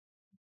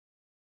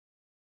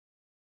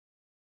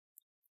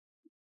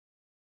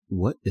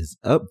What is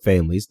up,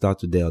 family? It's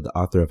Dr. Dale, the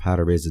author of How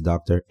to Raise a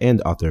Doctor and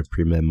the author of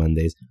Pre-Med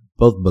Mondays.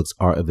 Both books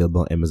are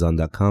available on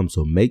Amazon.com,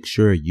 so make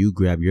sure you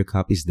grab your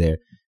copies there.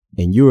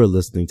 And you are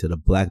listening to the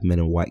Black Men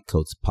in White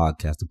Coats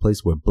podcast, a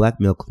place where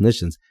Black male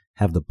clinicians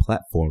have the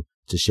platform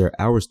to share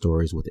our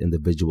stories with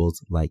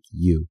individuals like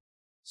you.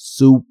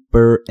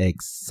 Super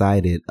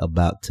excited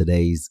about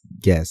today's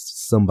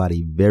guest,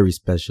 somebody very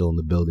special in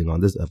the building on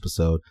this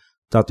episode,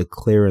 Dr.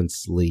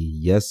 Clarence Lee.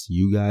 Yes,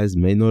 you guys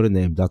may know the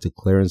name, Dr.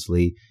 Clarence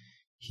Lee.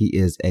 He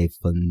is a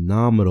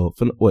phenomenal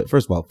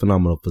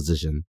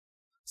physician.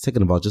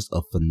 Second of all, just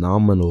a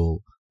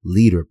phenomenal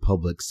leader,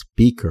 public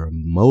speaker,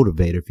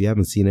 motivator. If you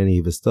haven't seen any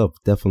of his stuff,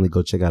 definitely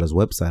go check out his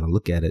website and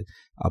look at it.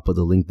 I'll put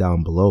the link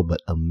down below, but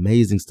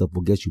amazing stuff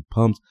will get you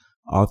pumped.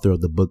 Author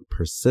of the book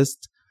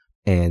Persist.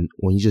 And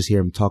when you just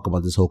hear him talk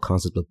about this whole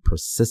concept of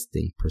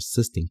persisting,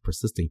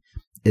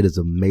 it is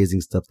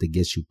amazing stuff that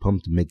gets you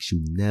pumped and makes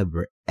you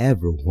never,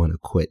 ever want to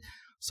quit.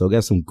 So I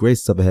got some great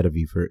stuff ahead of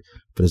you for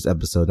this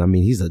episode. I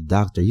mean, he's a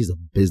doctor, he's a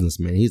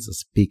businessman, he's a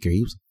speaker,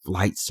 he was a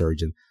flight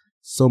surgeon.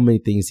 So many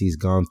things he's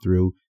gone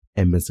through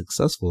and been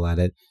successful at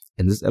it.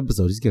 In this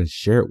episode, he's going to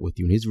share it with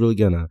you. And he's really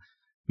going to,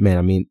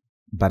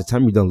 by the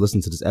time you're done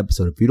listening to this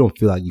episode, if you don't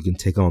feel like you can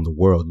take on the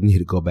world, you need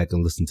to go back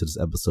and listen to this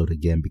episode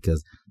again,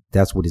 because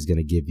that's what he's going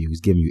to give you.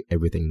 He's giving you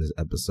everything in this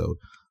episode.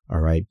 All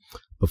right.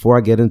 Before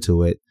I get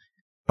into it,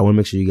 I want to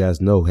make sure you guys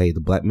know, hey,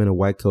 the Black Men in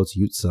White Coats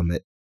Youth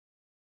Summit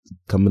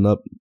coming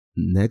up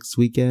next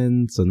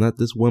weekend. So not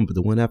this one, but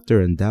the one after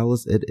in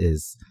Dallas. It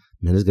is,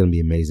 man, it's going to be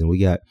amazing.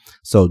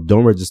 So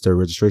don't register.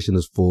 Registration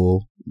is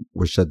full.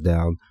 We're shut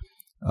down.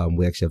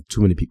 We actually have too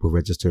many people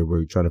registered.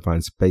 We're trying to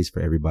find space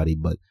for everybody,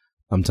 but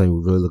I'm telling you,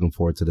 we're really looking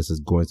forward to this. It's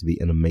going to be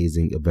an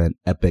amazing event.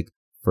 Epic.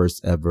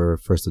 First of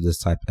this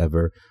type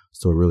ever.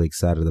 So we're really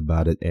excited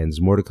about it. And there's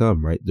more to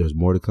come, right? There's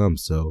more to come.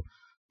 So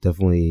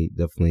definitely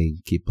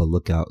keep a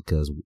lookout,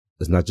 because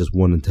it's not just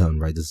one and done,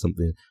 right? This is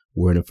something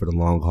we're in it for the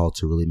long haul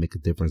to really make a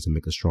difference and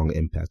make a strong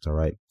impact. All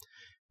right.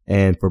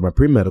 And for my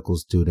pre-medical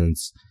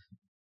students,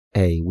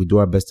 hey, we do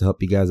our best to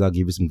help you guys out,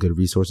 give you some good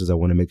resources. I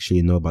want to make sure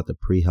you know about the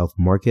Pre-Health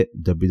Market,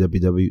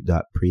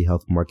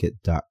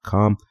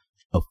 www.prehealthmarket.com.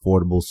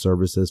 Affordable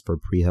services for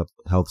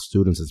pre-health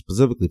students, and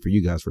specifically for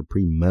you guys, for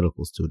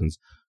pre-medical students.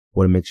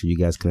 Want to make sure you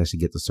guys can actually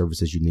get the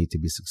services you need to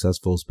be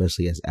successful,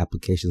 especially as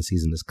application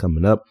season is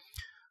coming up.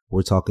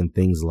 We're talking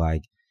things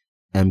like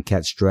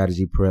MCAT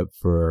strategy prep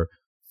for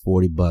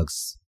 $40,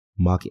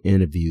 mock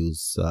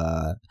interviews,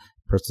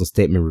 personal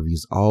statement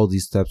reviews, all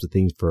these types of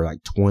things for like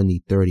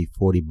 $20, $30,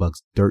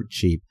 $40, dirt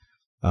cheap,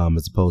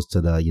 as opposed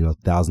to the,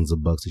 thousands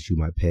of bucks that you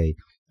might pay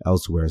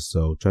elsewhere.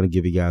 So trying to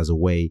give you guys a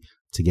way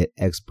to get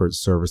expert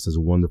services,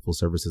 wonderful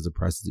services at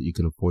prices that you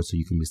can afford, so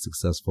you can be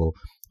successful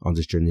on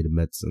this journey to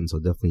medicine. So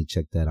definitely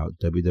check that out,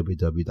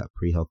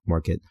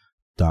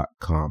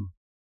 www.prehealthmarket.com.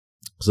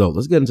 So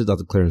let's get into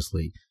Dr. Clarence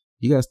Lee.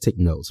 You guys take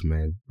notes,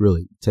 man.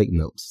 Really, take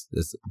notes.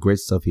 There's great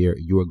stuff here.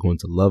 You are going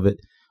to love it.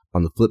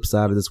 On the flip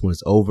side of this, when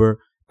it's over,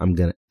 I'm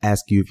going to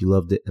ask you if you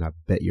loved it, and I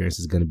bet your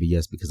answer is going to be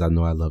yes, because I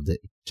know I loved it.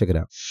 Check it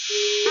out.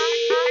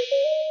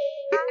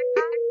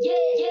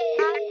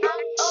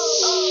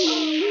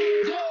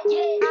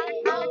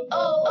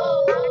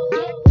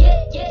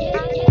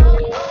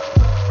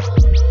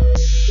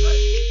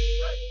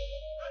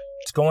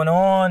 What's going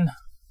on?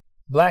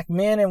 Black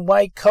Men in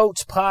White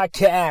Coats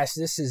podcast.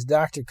 This is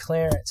Dr.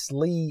 Clarence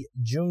Lee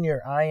Jr.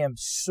 I am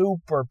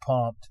super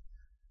pumped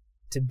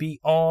to be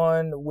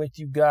on with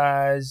you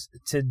guys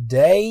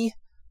today,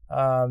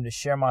 to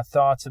share my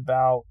thoughts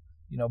about,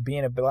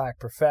 being a Black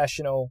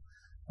professional,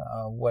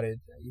 what I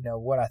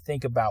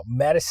think about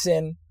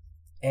medicine,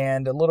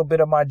 and a little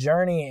bit of my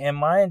journey. And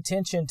my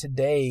intention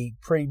today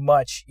pretty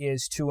much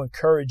is to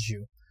encourage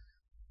you.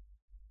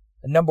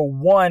 Number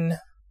one,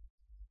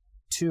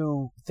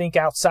 to think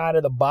outside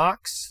of the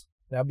box.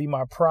 That will be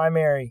my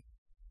primary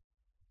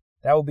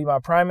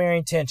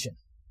intention,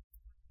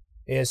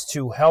 is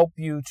to help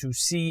you to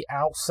see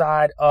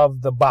outside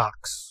of the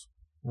box,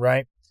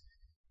 right?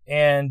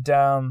 And,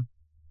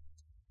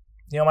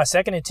 my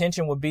second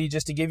intention would be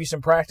just to give you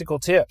some practical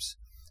tips.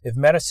 If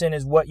medicine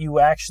is what you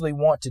actually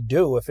want to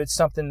do, if it's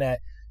something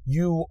that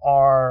you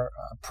are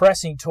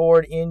pressing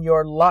toward in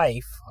your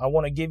life, I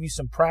want to give you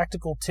some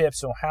practical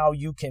tips on how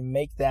you can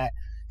make that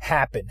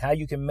happen, how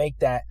you can make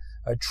that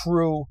a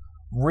true,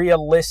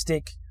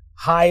 realistic,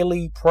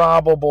 highly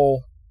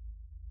probable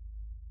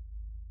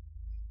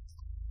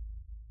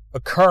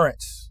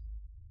occurrence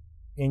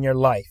in your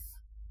life.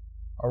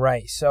 All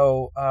right,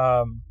 so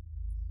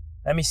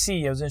let me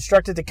see. I was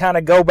instructed to kind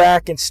of go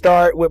back and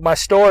start with my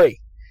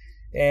story.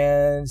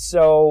 And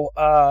so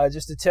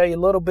just to tell you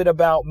a little bit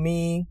about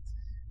me,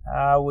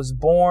 I was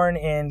born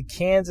in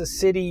Kansas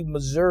City,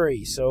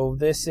 Missouri. So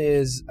this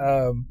is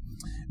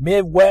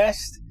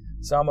Midwest.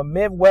 So I'm a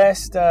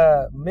Midwest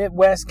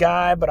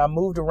guy, but I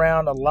moved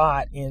around a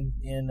lot in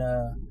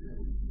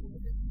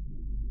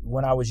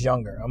when I was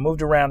younger. I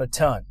moved around a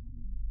ton.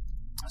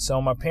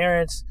 So my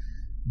parents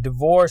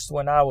divorced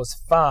when I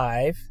was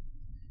 5,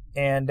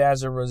 and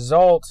as a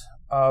result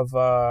of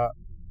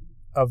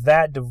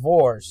that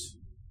divorce,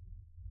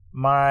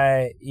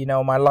 my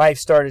life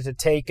started to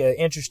take an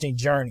interesting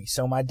journey.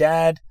 So my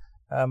dad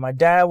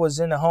was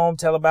in the home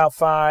till about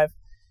 5.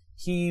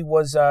 He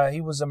was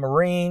a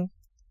Marine.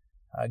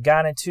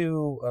 Got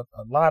into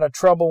a lot of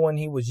trouble when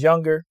he was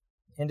younger.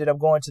 Ended up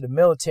going to the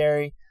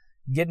military,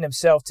 getting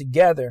himself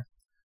together.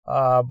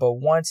 But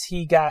once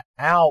he got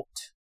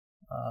out,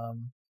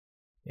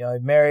 he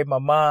married my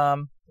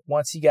mom.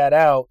 Once he got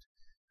out,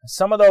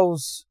 some of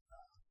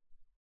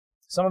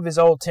his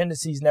old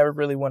tendencies never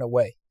really went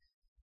away.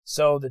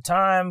 So the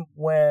time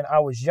when I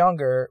was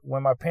younger,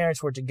 when my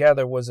parents were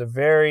together, was a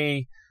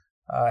very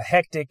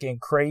hectic and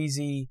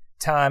crazy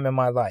time in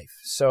my life.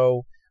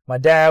 So my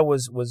dad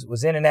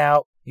was in and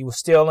out. He was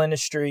still in the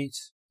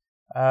streets,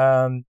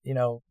 selling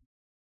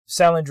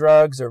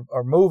drugs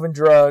or moving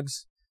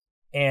drugs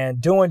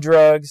and doing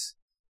drugs,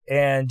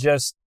 and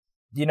just,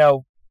 he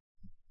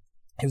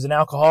was an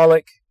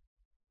alcoholic.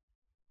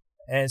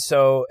 And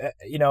so,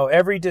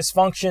 every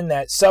dysfunction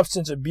that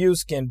substance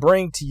abuse can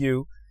bring to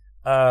you,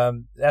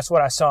 that's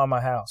what I saw in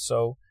my house.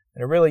 So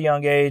at a really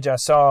young age, I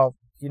saw,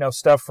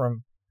 stuff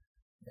from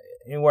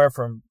anywhere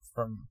from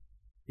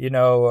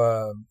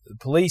the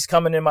police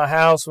coming in my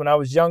house when I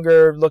was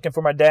younger, looking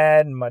for my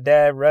dad, and my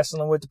dad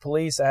wrestling with the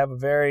police. I have a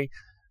very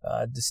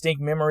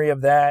distinct memory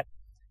of that.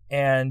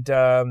 And,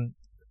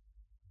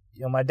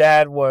 my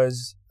dad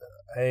was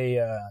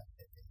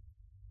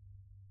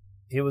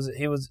he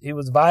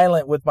was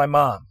violent with my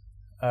mom.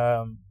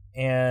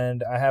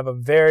 And I have a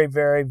very,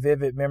 very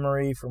vivid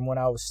memory from when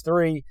I was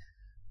 3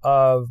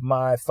 of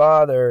my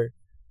father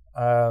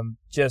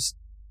just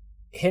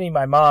hitting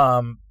my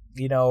mom,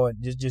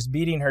 just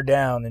beating her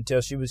down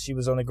until she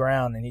was on the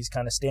ground, and he's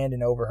kind of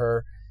standing over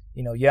her,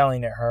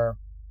 yelling at her.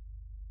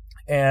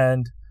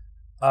 And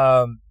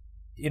my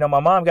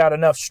mom got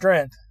enough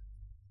strength,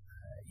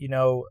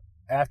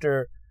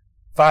 after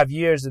 5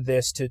 years of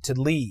this to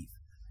leave.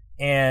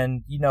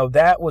 And,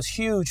 that was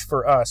huge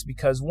for us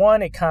because,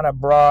 one, it kind of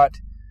brought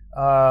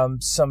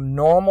some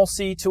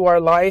normalcy to our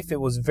life. It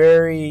was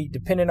very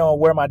dependent on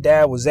where my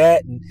dad was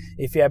at. And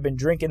if he had been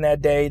drinking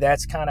that day,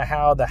 that's kind of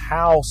how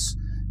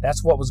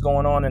that's what was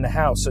going on in the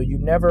house. So I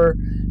never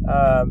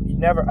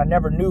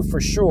knew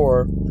for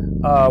sure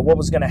what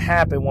was going to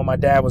happen when my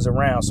dad was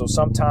around. So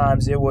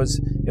sometimes it was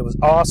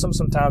awesome.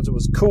 Sometimes it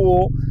was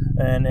cool.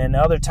 And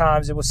other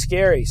times it was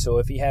scary. So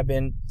if he had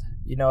been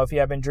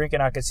drinking,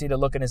 I could see the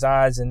look in his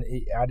eyes, and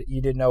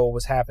you didn't know what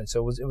was happening.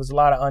 So it was a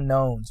lot of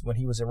unknowns when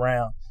he was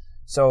around.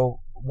 So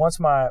once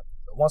my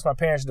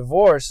parents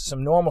divorced,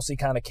 some normalcy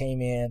kind of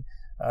came in,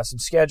 some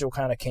schedule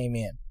kind of came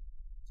in,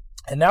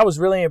 and that was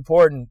really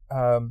important.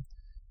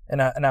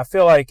 And I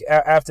feel like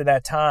after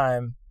that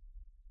time,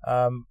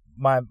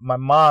 my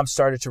mom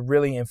started to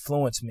really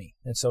influence me,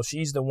 and so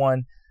she's the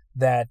one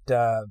that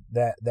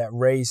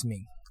raised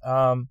me.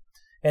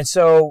 And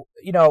so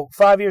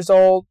 5 years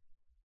old,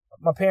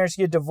 my parents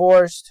get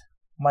divorced.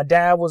 My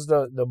dad was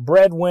the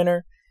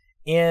breadwinner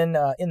in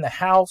the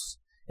house.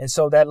 And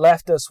so that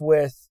left us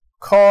with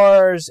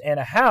cars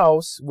and a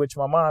house, which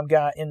my mom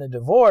got in the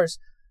divorce,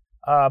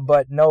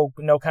 but no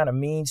kind of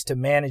means to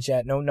manage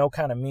that, no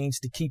kind of means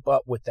to keep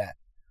up with that.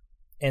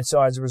 And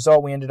so as a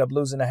result, we ended up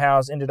losing the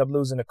house, ended up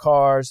losing the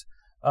cars,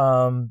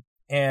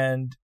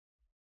 and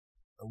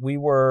we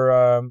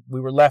were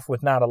left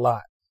with not a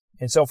lot.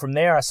 And so from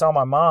there, I saw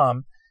my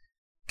mom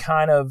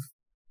kind of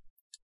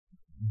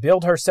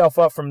build herself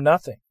up from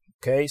nothing.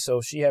 Okay,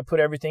 so she had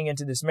put everything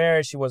into this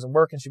marriage. She wasn't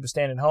working. She was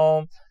staying at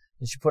home.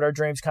 And she put her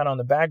dreams kind of on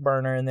the back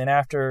burner. And then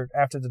after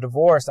the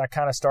divorce, I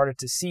kind of started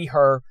to see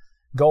her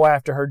go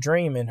after her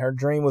dream. And her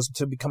dream was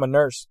to become a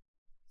nurse.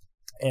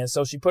 And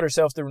so she put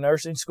herself through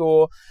nursing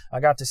school.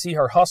 I got to see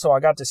her hustle. I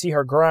got to see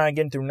her grind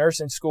getting through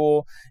nursing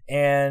school.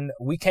 And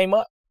we came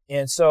up.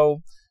 And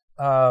so,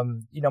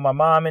 my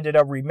mom ended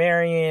up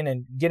remarrying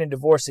and getting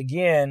divorced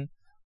again.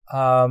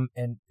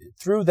 And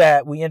through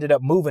that, we ended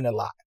up moving a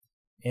lot.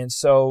 And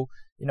so,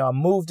 I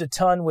moved a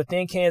ton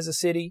within Kansas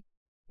City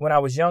when I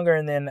was younger.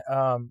 And then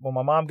when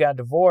my mom got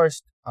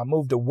divorced, I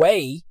moved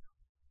away,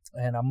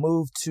 and I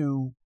moved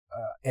to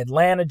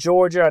Atlanta,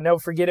 Georgia. I'll never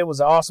forget it. It was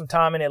an awesome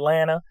time in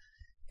Atlanta.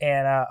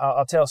 And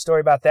I'll tell a story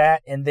about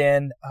that. And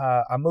then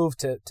I moved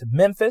to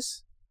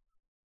Memphis.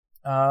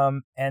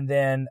 And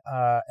then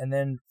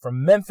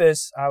from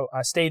Memphis,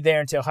 I stayed there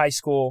until high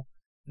school.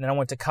 And then I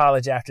went to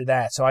college after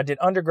that. So I did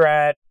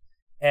undergrad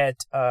at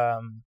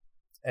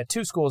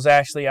 2 schools,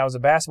 actually. I was a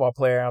basketball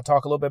player. I'll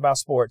talk a little bit about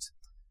sports.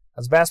 I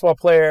was a basketball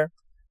player.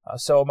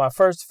 So my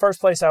first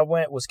place I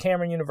went was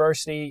Cameron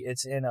University.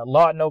 It's in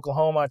Lawton,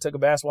 Oklahoma. I took a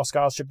basketball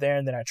scholarship there,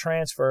 and then I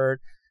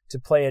transferred to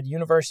play at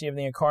University of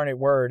the Incarnate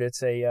Word.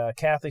 It's a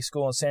Catholic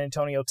school in San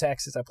Antonio,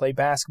 Texas. I played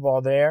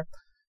basketball there.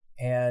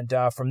 And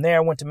from there,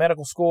 I went to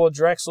medical school at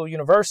Drexel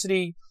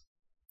University,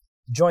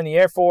 joined the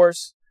Air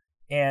Force,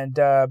 and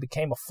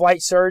became a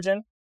flight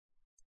surgeon.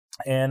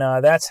 And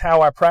that's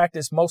how I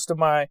practiced most of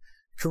my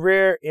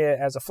career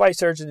as a flight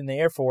surgeon in the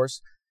Air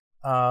Force.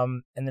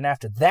 And then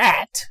after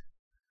that,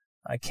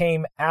 I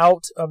came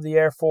out of the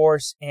Air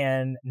Force,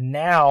 and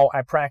now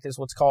I practice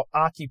what's called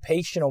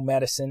occupational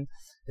medicine.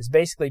 It's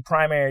basically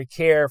primary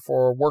care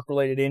for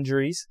work-related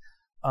injuries.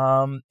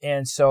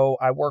 And so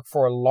I work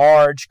for a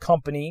large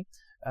company,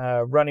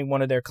 running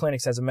one of their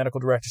clinics as a medical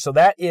director. So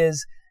that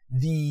is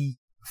the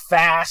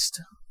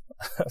fast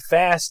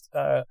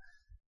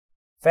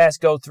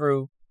go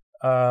through.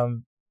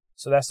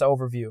 So that's the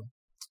overview.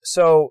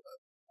 So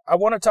I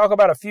want to talk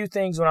about a few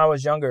things when I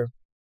was younger.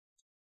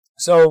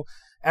 So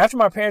after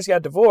my parents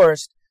got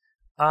divorced,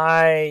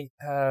 like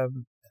I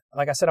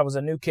said, I was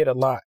a new kid a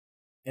lot.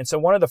 And so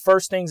one of the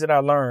first things that I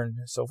learned,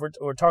 so if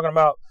we're talking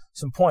about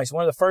some points,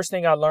 one of the first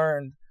things I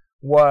learned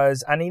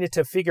was I needed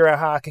to figure out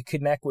how I could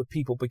connect with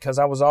people, because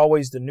I was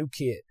always the new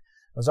kid.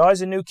 I was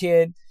always a new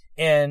kid,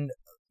 and,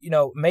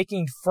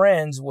 making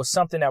friends was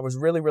something that was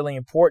really, really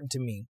important to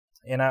me.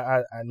 And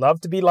I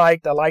love to be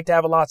liked. I like to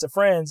have lots of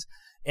friends.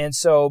 And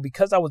so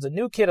because I was a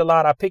new kid a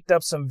lot, I picked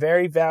up some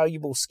very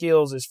valuable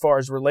skills as far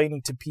as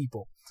relating to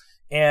people.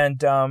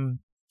 And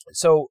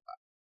so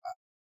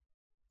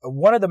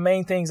one of the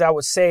main things I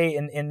would say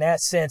in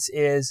that sense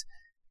is,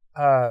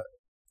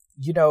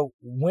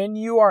 when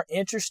you are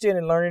interested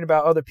in learning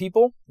about other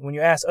people, when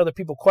you ask other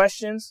people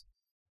questions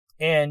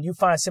and you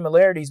find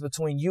similarities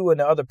between you and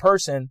the other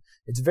person,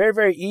 it's very,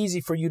 very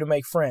easy for you to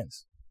make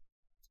friends.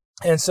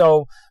 And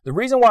so the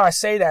reason why I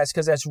say that is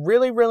because that's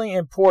really, really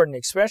important,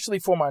 especially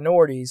for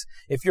minorities.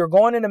 If you're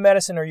going into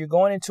medicine or you're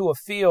going into a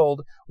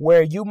field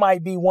where you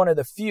might be one of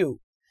the few,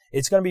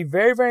 it's going to be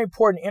very, very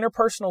important.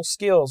 Interpersonal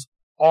skills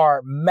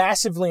are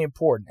massively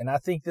important. And I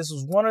think this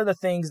was one of the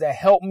things that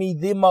helped me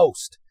the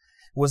most,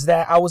 was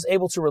that I was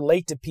able to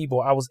relate to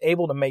people. I was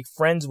able to make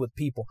friends with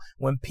people.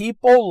 When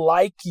people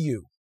like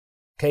you,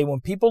 they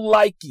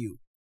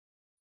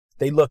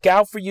look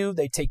out for you.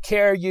 They take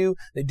care of you.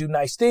 They do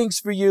nice things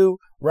for you,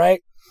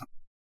 right?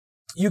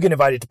 You get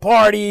invited to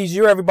parties.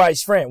 You're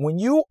everybody's friend. When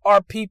you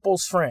are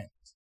people's friends,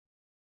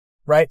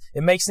 right,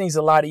 it makes things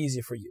a lot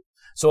easier for you.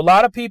 So a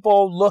lot of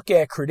people look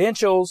at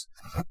credentials.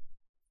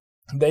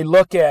 They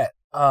look at,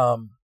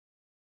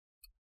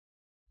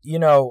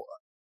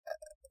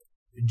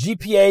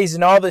 GPAs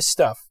and all this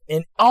stuff.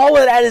 And all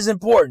of that is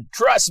important.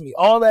 Trust me,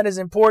 all that is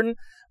important.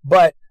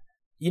 But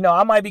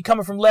I might be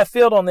coming from left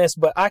field on this,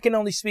 but I can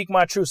only speak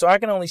my truth. So I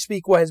can only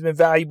speak what has been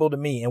valuable to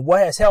me. And what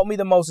has helped me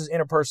the most is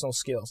interpersonal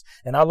skills.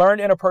 And I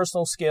learned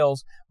interpersonal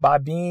skills by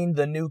being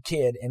the new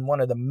kid. And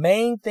one of the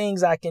main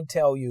things I can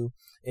tell you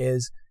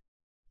is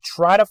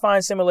try to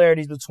find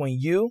similarities between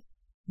you.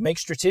 Make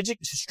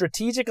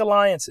strategic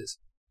alliances.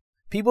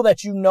 People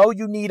that you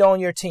need on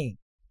your team.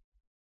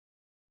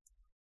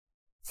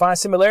 Find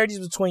similarities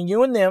between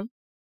you and them.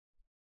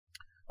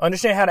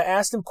 Understand how to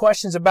ask them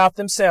questions about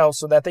themselves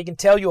so that they can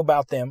tell you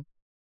about them.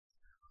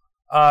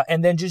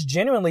 And then just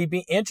genuinely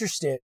be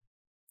interested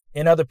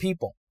in other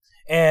people.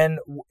 And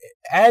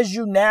as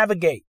you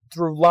navigate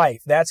through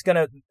life, that's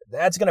gonna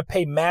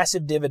pay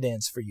massive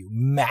dividends for you.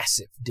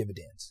 Massive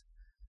dividends.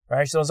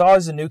 Right? So it's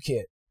always a new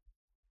kid.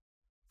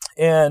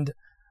 And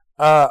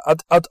I'll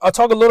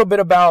talk a little bit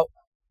about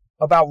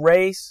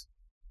race,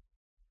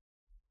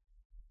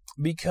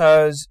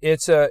 because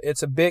it's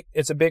a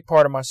big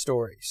part of my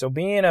story. So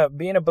being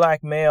a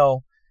black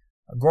male,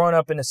 growing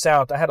up in the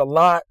South, I had a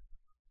lot,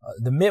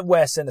 the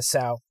Midwest and the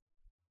South,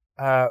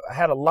 I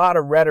had a lot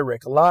of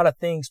rhetoric, a lot of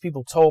things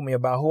people told me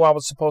about who I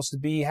was supposed to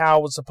be, how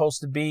I was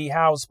supposed to be,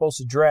 how I was supposed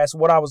to dress,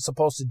 what I was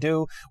supposed to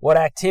do, what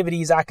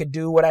activities I could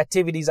do, what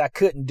activities I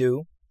couldn't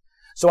do.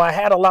 So I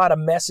had a lot of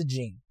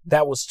messaging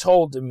that was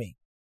told to me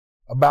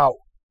about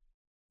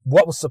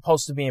what was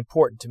supposed to be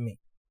important to me.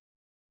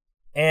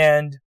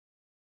 And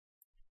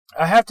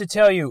I have to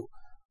tell you,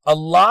 a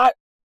lot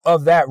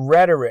of that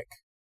rhetoric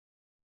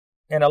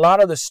and a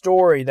lot of the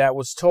story that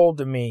was told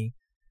to me,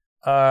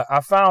 I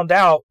found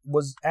out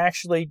was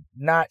actually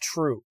not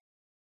true.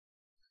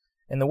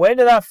 And the way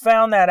that I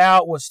found that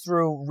out was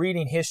through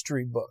reading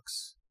history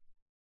books.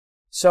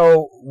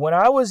 So when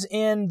I was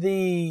in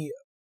the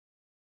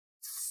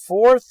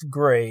fifth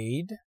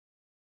grade,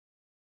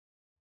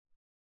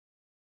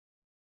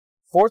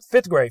 when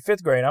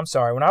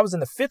I was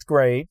in the fifth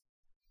grade,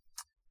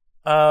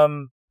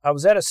 I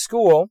was at a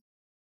school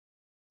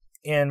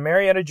in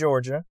Marietta,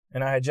 Georgia,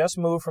 and I had just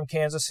moved from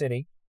Kansas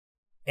City,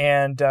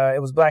 and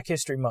it was Black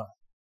History Month.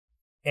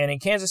 And in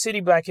Kansas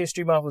City, Black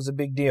History Month was a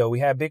big deal.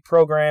 We had big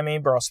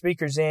programming, brought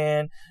speakers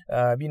in,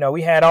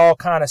 we had all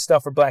kind of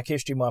stuff for Black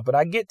History Month. But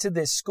I get to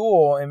this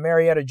school in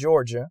Marietta,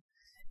 Georgia,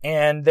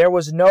 and there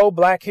was no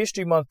Black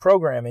History Month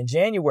program. In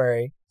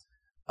January,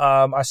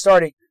 I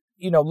started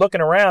looking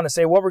around and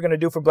say what we're going to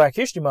do for Black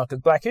History Month,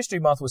 because Black History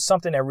Month was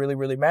something that really,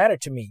 really mattered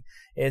to me.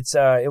 It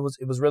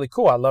was really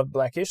cool. I loved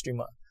Black History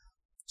Month.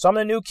 So I'm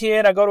a new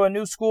kid. I go to a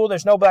new school.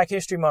 There's no Black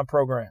History Month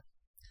program.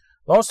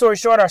 Long story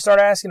short, I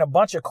started asking a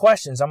bunch of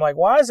questions. I'm like,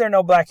 why is there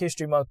no Black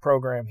History Month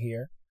program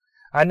here?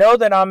 I know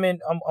that I'm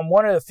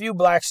one of the few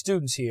black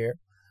students here,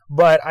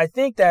 but I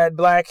think that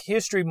Black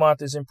History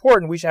Month is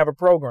important. We should have a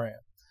program.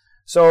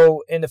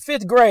 So in the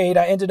fifth grade,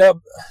 I ended up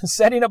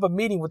setting up a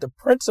meeting with the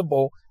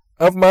principal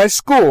of my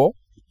school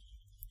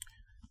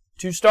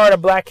to start a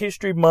Black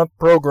History Month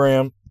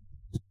program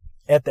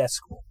at that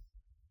school.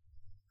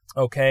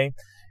 Okay.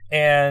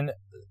 And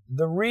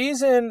the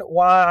reason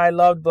why I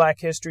loved Black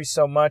history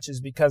so much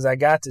is because I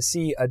got to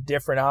see a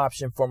different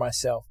option for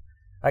myself.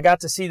 I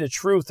got to see the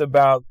truth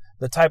about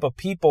the type of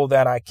people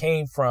that I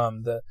came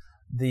from,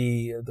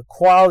 the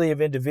quality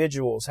of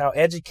individuals, how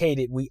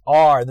educated we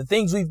are, the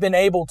things we've been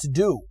able to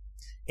do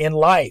in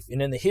life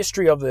and in the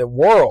history of the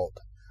world,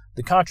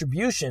 the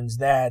contributions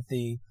that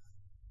the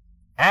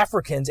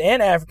Africans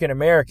and African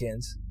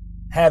Americans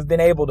have been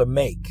able to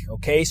make.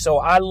 Okay, so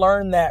I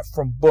learned that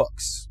from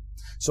books.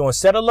 So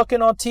instead of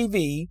looking on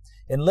TV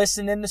and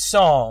listening to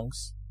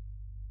songs,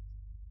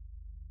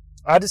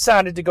 I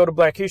decided to go to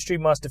Black History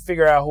Month to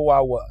figure out who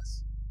I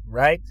was,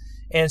 right?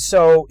 And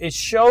so it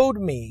showed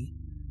me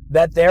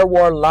that there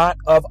were a lot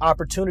of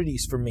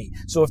opportunities for me.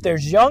 So if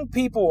there's young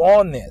people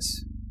on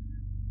this,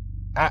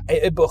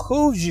 it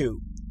behooves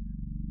you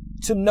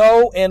to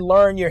know and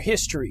learn your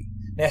history.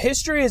 Now,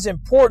 history is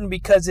important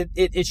because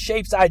it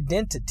shapes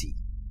identity.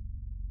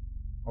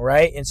 All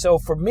right. And so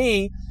for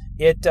me,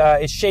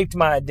 it shaped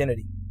my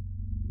identity.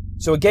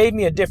 So it gave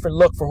me a different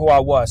look for who I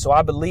was. So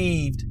I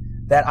believed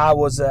that I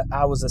was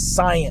a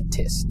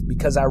scientist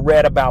because I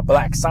read about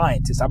Black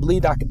scientists. I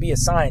believed I could be a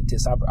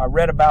scientist. I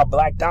read about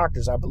Black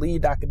doctors. I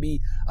believed I could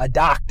be a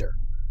doctor,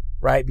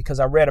 right? Because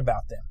I read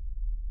about them.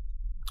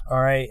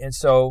 All right. And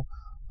so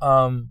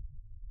I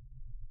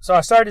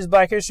started this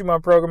Black History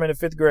Month program in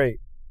the 5th grade.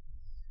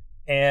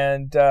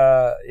 And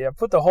I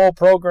put the whole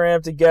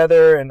program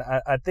together, and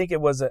I think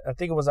it was an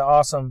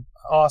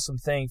awesome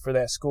thing for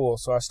that school.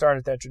 So I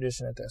started that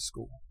tradition at that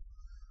school.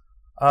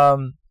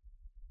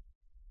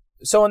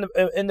 So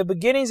in the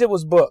beginnings, it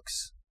was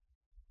books,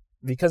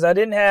 because I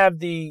didn't have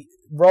the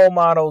role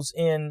models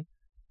in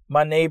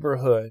my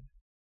neighborhood.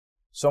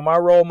 So my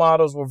role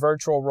models were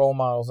virtual role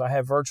models. I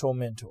had virtual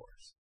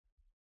mentors,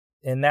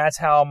 and that's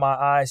how my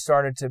eyes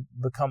started to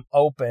become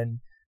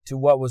open to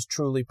what was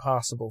truly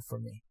possible for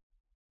me.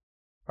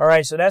 All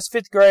right, so that's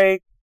 5th grade,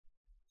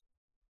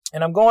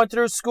 and I'm going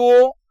through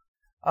school.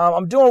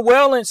 I'm doing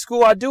well in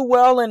school. I do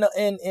well in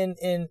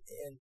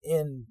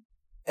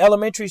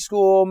elementary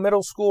school,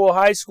 middle school,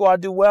 high school. I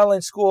do well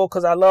in school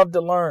because I love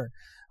to learn.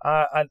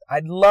 I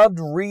loved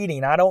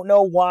reading. I don't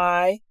know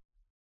why,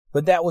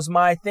 but that was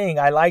my thing.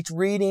 I liked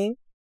reading.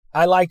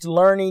 I liked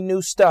learning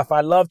new stuff.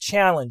 I love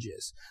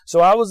challenges.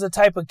 So I was the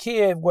type of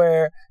kid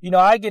where,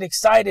 I get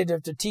excited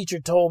if the teacher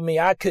told me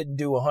I couldn't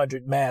do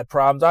 100 math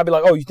problems. I'd be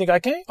like, oh, you think I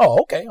can? Oh,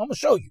 okay. I'm going to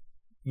show you,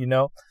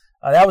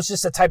 that was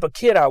just the type of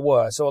kid I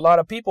was. So a lot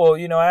of people,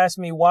 ask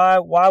me why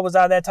was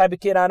I that type of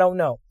kid? I don't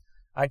know.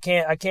 I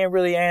can't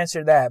really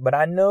answer that, but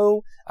I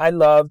knew I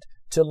loved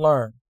to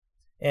learn.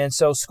 And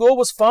so school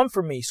was fun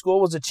for me. School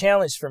was a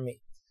challenge for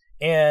me.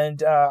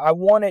 And I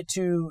wanted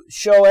to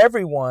show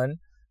everyone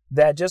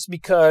that just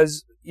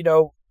because,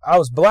 I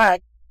was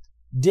Black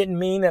didn't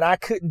mean that I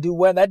couldn't do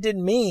well. That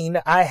didn't mean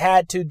I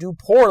had to do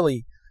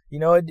poorly.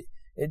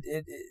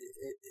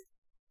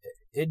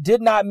 It did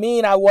not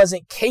mean I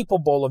wasn't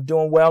capable of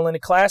doing well in the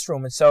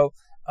classroom. And so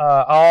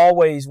I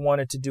always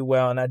wanted to do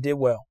well, and I did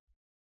well.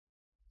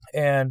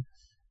 And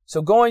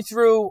so going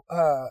through,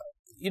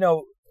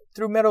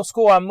 through middle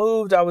school, I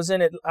moved. I was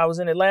in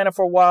Atlanta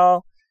for a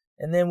while,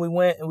 and then we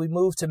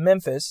moved to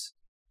Memphis.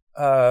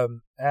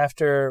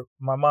 After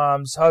my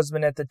mom's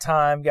husband at the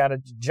time got a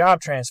job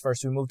transfer,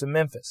 so we moved to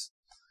Memphis.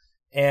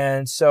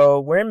 And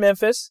so we're in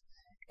Memphis,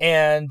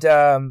 and,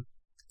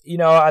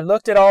 I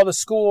looked at all the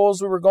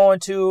schools we were going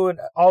to and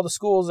all the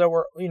schools that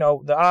were,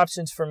 the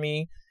options for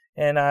me.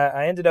 And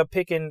I ended up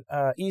picking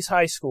East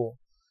High School.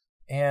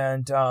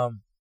 And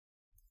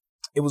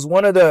it was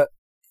one of the,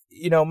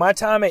 my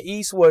time at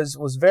East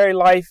was very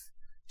life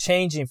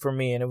changing for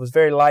me, and it was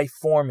very life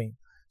forming.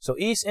 So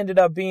East ended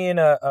up being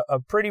a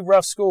pretty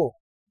rough school.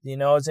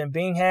 It's in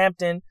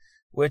Binghamton,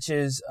 which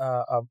is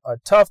a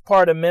tough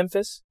part of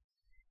Memphis.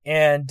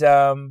 And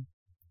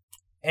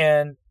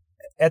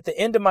at the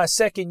end of my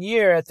second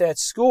year at that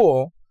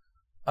school,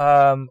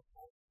 one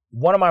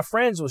of my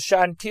friends was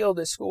shot and killed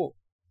at school.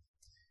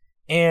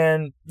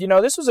 And,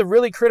 this was a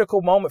really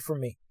critical moment for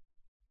me,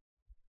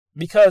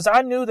 because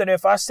I knew that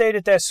if I stayed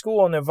at that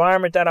school in the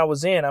environment that I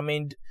was in,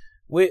 it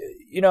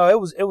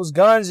was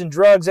guns and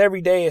drugs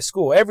every day at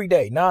school, every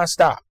day,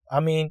 nonstop.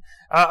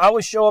 I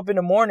would show up in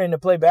the morning to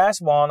play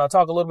basketball, and I'll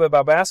talk a little bit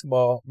about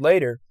basketball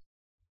later.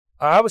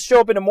 I would show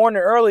up in the morning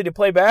early to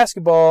play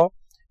basketball,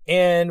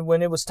 and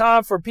when it was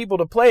time for people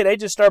to play, they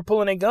just start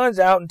pulling their guns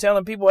out and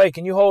telling people, "Hey,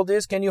 can you hold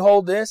this? Can you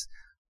hold this?"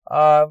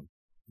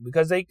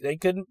 Because they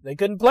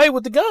couldn't play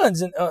with the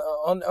guns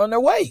on their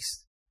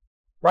waist,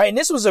 right? And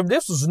this was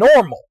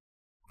normal.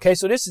 Okay,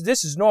 so this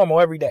is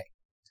normal every day.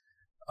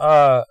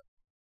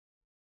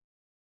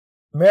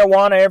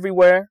 Marijuana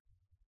everywhere.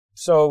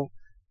 So,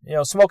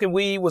 smoking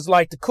weed was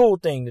like the cool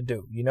thing to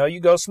do. You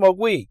go smoke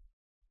weed.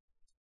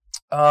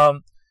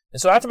 And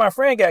so after my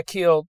friend got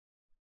killed,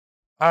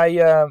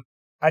 I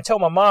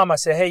told my mom, I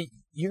said, "Hey,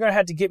 you're going to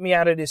have to get me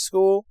out of this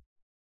school,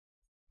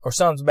 or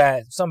something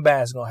bad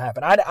is going to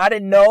happen." I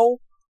didn't know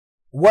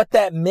what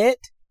that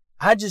meant.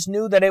 I just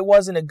knew that it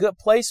wasn't a good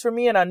place for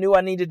me, and I knew I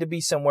needed to be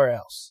somewhere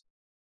else.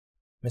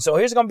 And so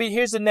here's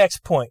the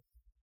next point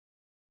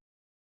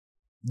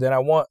that I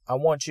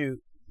want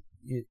you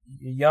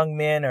young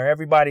men or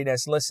everybody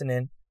that's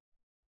listening.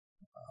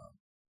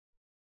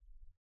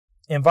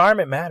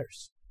 Environment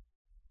matters.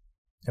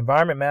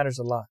 Environment matters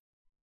a lot.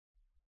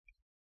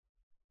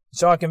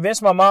 So I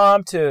convinced my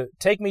mom to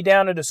take me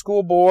down to the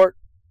school board.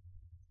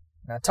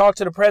 And I talked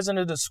to the president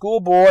of the school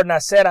board, and I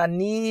said, I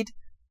need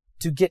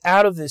to get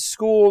out of this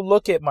school,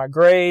 look at my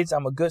grades.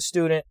 I'm a good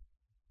student.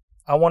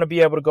 I want to be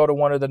able to go to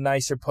one of the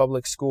nicer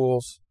public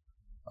schools.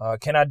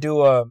 Can I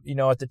do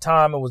at the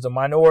time it was a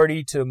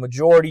minority to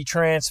majority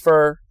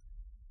transfer.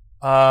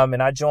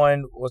 And I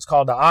joined what's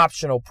called the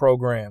optional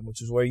program,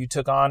 which is where you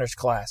took honors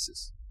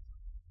classes.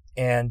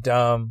 And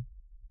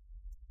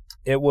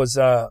it was,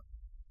 by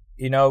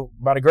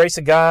the grace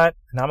of God,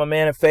 and I'm a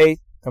man of faith,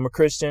 I'm a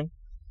Christian.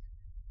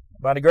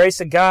 By the grace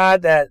of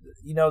God that,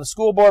 the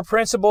school board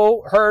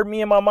principal heard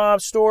me and my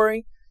mom's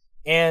story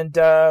and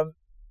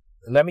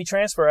let me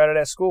transfer out of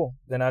that school.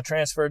 Then I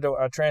transferred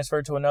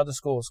to another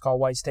school. It's called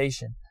White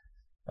Station.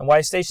 And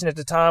White Station at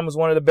the time was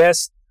one of the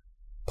best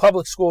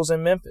public schools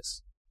in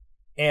Memphis.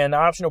 And the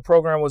optional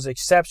program was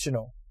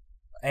exceptional.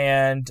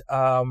 And,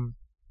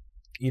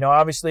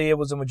 obviously it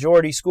was a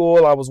majority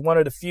school. I was one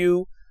of the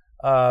few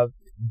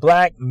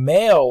black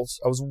males.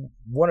 I was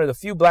one of the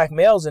few black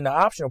males in the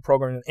optional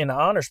program, in the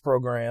honors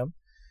program.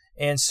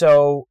 And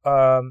so,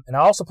 and I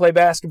also play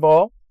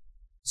basketball.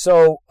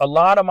 So a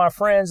lot of my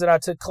friends that I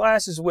took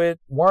classes with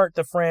weren't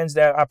the friends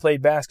that I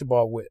played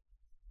basketball with.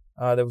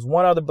 There was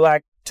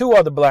two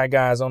other black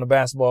guys on the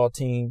basketball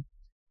team,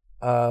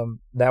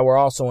 that were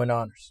also in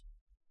honors.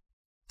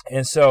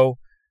 And so,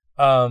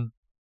 the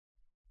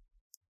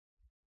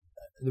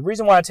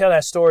reason why I tell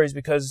that story is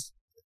because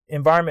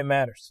environment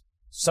matters.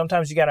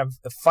 Sometimes you got to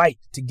fight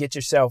to get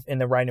yourself in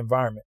the right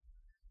environment.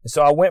 And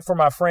so I went from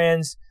my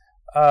friends,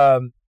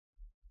 toting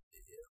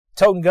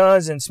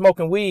guns and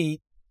smoking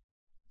weed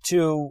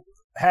to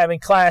having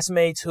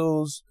classmates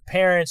whose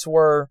parents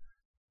were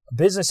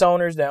business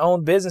owners that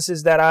owned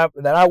businesses that I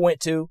went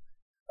to,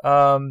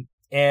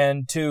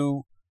 and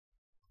to,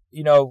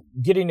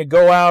 getting to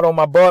go out on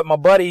my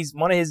buddies.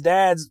 One of his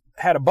dads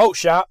had a boat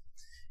shop.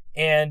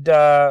 And,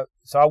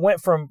 so I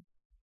went from,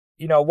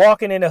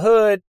 walking in the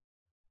hood,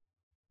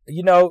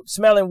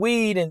 smelling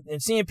weed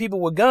and seeing people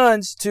with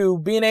guns to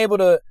being able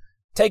to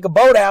take a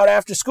boat out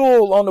after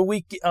school on the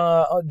week,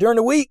 during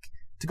the week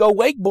to go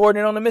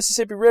wakeboarding on the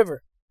Mississippi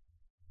River.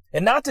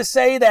 And not to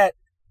say that,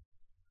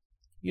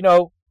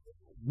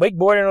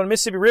 wakeboarding on the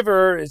Mississippi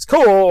River is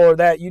cool or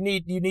that you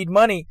need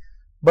money.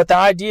 But the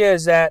idea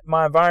is that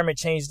my environment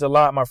changed a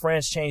lot. My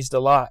friends changed a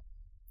lot.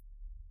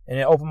 And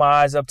it opened my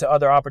eyes up to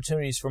other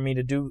opportunities for me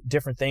to do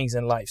different things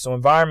in life. So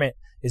environment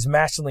is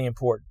massively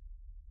important.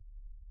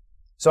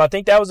 So I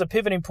think that was a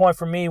pivoting point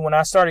for me when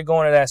I started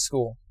going to that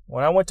school.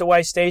 When I went to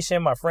White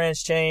Station, my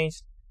friends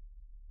changed,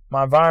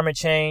 my environment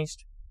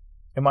changed,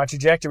 and my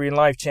trajectory in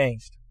life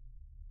changed.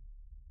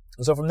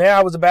 And so from there,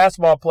 I was a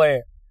basketball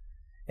player.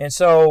 And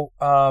so,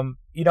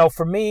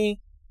 for me,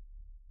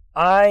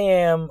 I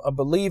am a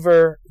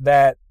believer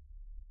that,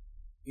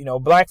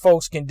 black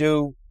folks can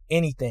do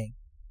anything.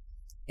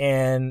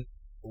 And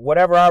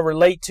whatever I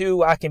relate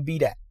to, I can be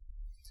that.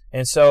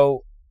 And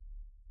so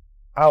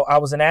I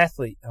was an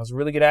athlete. I was a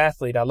really good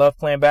athlete. I loved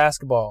playing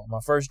basketball. My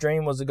first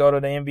dream was to go to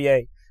the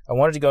NBA. I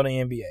wanted to go to the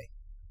NBA.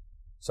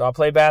 So I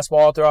played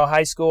basketball throughout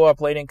high school. I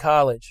played in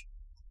college.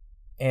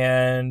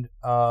 And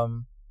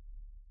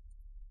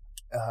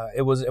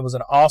it was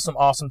an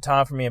awesome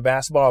time for me. And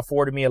basketball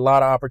afforded me a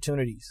lot of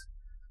opportunities.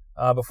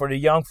 But for the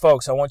young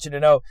folks, I want you to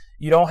know,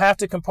 you don't have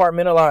to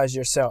compartmentalize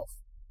yourself.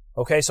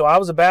 Okay, so I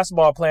was a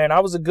basketball player and I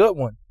was a good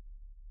one.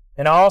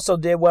 And I also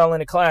did well in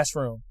the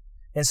classroom.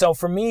 And so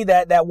for me,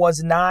 that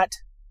was not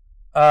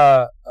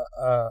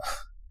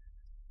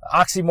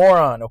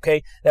oxymoron,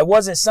 okay? That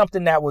wasn't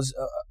something that was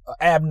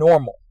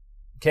abnormal.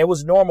 Okay, it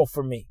was normal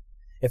for me.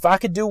 If I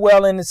could do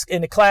well in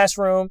the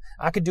classroom,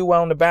 I could do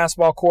well on the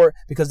basketball court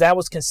because that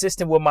was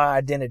consistent with my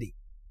identity.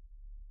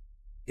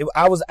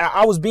 I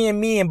was being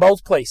me in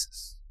both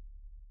places.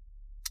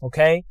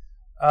 Okay?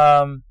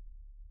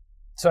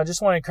 So I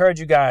just want to encourage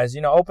you guys,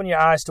 open your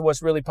eyes to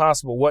what's really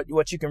possible,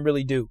 what you can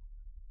really do.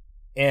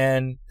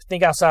 And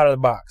think outside of the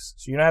box.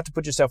 So you don't have to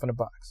put yourself in a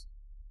box.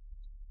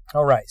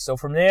 All right. So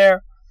from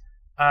there,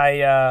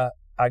 I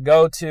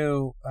go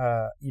to,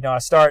 I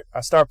start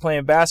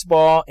playing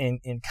basketball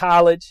in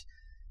college,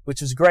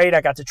 which was great.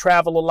 I got to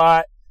travel a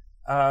lot.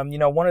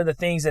 One of the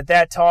things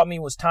that taught me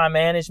was time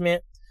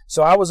management.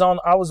 So I was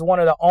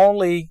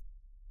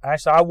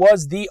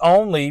the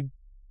only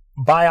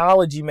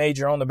biology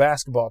major on the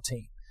basketball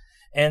team.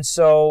 And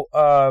so,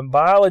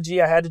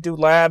 biology, I had to do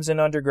labs in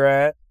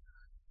undergrad.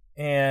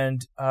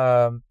 And,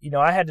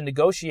 I had to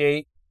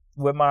negotiate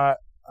with my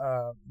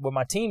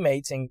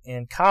teammates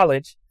in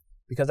college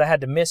because I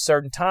had to miss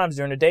certain times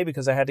during the day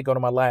because I had to go to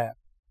my lab.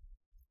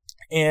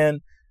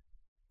 And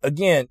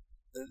again,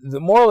 the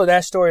moral of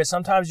that story is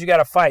sometimes you got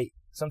to fight.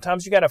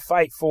 Sometimes you got to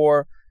fight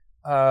for,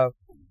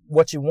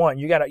 what you want.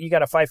 You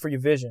gotta fight for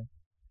your vision,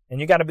 and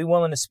you gotta be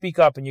willing to speak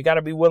up, and you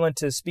gotta be willing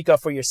to speak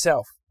up for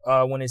yourself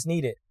when it's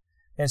needed.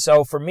 And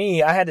so for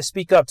me, I had to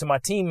speak up to my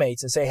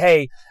teammates and say,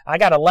 hey, I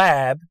got a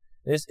lab.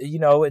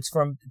 It's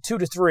from 2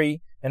 to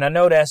 3, and I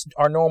know that's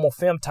our normal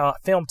film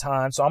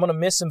time. So I'm going to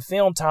miss some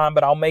film time,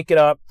 but I'll make it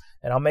up,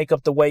 and I'll make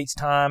up the weights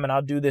time, and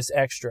I'll do this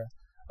extra.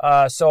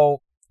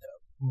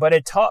 But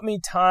it taught me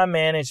time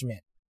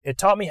management. It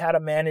taught me how to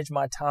manage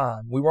my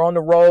time. We were on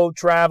the road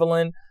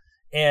traveling,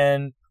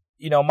 and,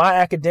 my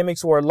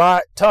academics were a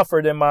lot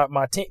tougher than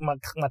my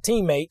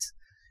teammates.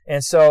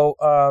 And so,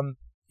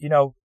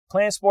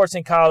 playing sports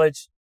in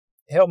college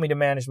helped me to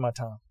manage my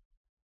time.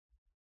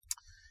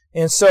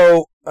 And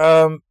so,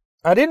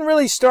 I didn't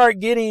really start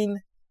getting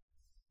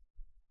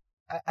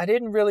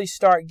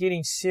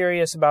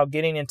serious about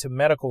getting into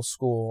medical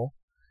school,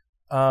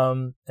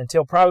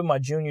 until probably my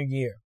junior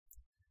year.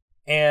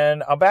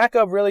 And I'll back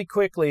up really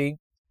quickly.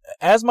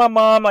 As my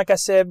mom, like I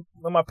said,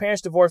 when my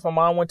parents divorced, my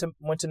mom went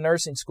to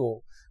nursing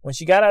school. When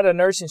she got out of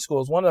nursing school,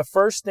 it was one of the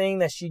first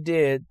things that she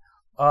did,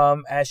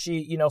 as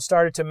she,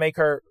 started to make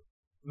her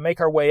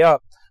way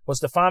up, was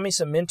to find me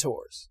some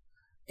mentors.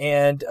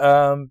 And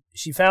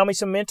she found me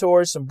some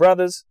mentors, some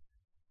brothers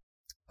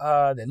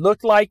that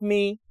looked like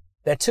me,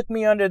 that took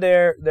me under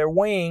their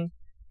wing,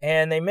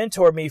 and they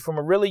mentored me from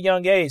a really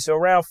young age. So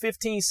around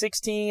 15,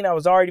 16, I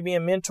was already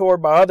being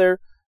mentored by other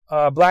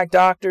black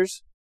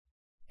doctors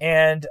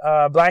and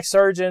black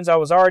surgeons. I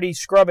was already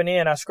scrubbing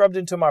in. I scrubbed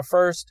into my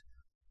first,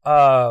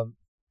 what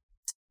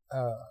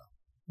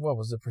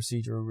was the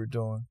procedure we were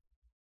doing?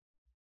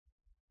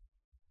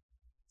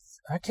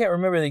 I can't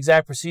remember the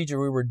exact procedure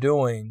we were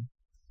doing,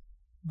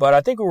 but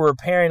I think we were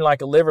repairing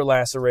like a liver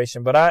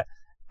laceration. But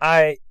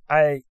I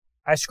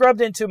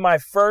scrubbed into my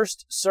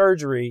first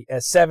surgery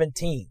at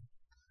 17.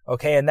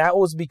 Okay. And that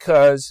was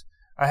because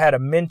I had a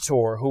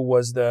mentor who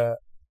was a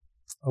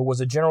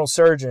general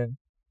surgeon,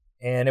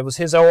 and it was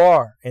his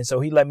OR. And so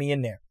he let me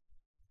in there.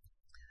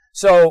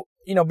 So,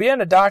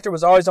 being a doctor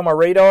was always on my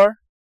radar,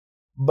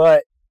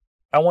 but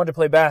I wanted to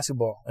play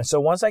basketball. And so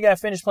once I got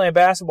finished playing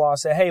basketball, I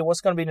said, hey,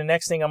 what's going to be the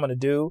next thing I'm going to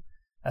do?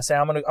 I said,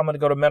 I'm going to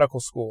go to medical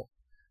school.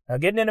 Now,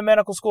 getting into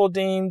medical school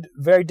deemed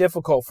very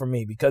difficult for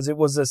me because it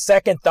was a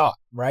second thought,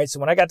 right? So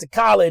when I got to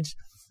college,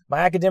 my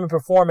academic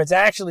performance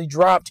actually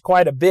dropped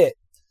quite a bit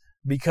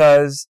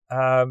because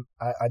I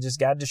just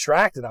got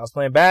distracted. I was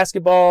playing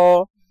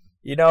basketball,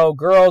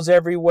 girls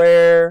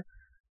everywhere.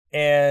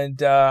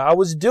 And I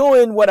was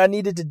doing what I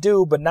needed to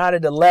do, but not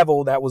at a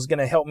level that was going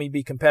to help me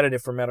be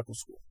competitive for medical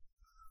school.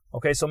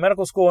 Okay, so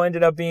medical school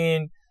ended up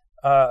being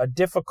a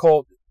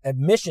difficult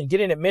admission.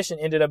 Getting admission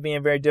ended up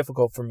being very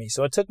difficult for me.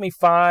 So it took me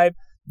 5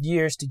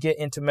 years to get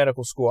into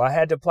medical school. I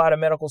had to apply to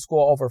medical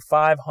school over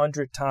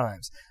 500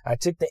 times. I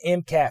took the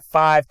MCAT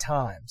 5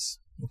 times.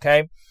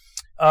 Okay.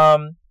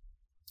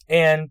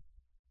 And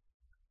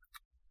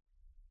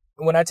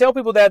when I tell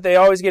people that, they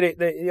always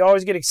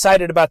get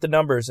excited about the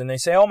numbers, and they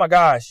say, oh my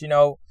gosh,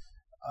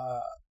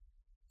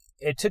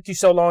 it took you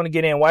so long to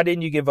get in. Why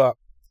didn't you give up?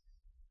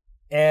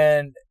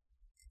 And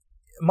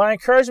my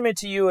encouragement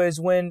to you is,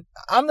 when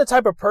I'm the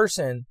type of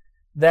person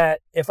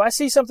that if I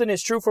see something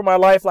that's true for my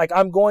life, like,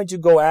 I'm going to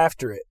go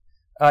after it,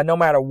 no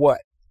matter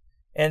what.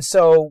 And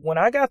so when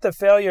I got the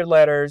failure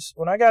letters,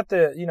 when I got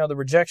the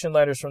rejection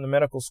letters from the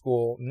medical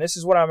school, and this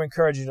is what I'm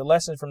encouraging, the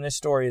lesson from this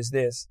story is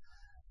this,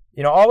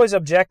 I always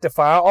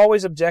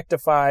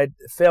objectified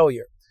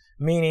failure,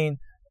 meaning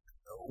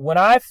when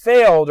I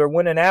failed or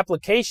when an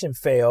application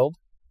failed,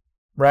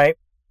 right,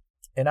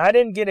 and I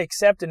didn't get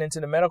accepted into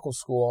the medical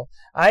school,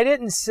 I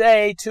didn't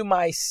say to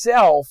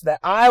myself that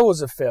I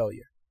was a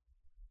failure.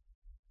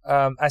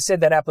 I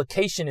said that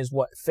application is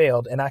what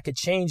failed, and I could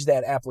change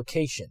that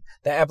application.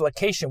 The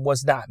application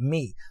was not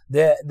me.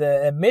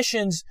 The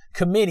admissions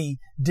committee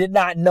did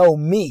not know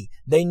me.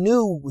 They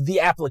knew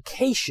the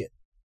application.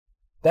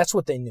 That's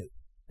what they knew.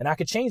 And I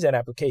could change that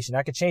application.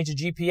 I could change the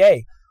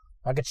GPA.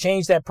 I could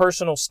change that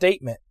personal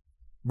statement,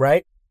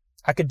 right?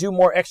 I could do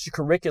more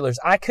extracurriculars.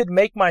 I could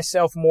make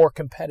myself more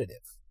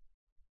competitive.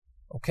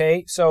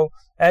 Okay. So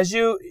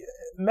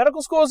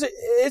medical school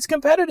it's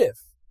competitive.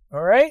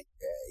 All right.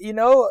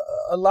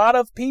 A lot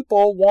of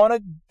people want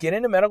to get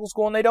into medical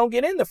school and they don't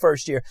get in the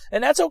first year,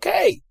 and that's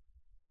okay.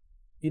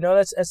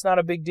 That's not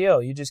a big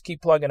deal. You just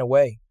keep plugging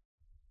away.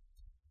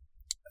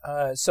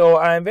 So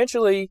I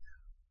eventually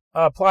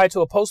applied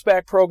to a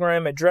post-bac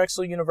program at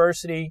Drexel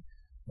University,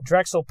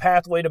 Drexel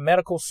Pathway to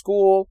Medical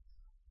School.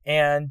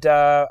 And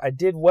I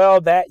did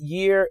well that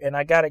year, and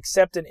I got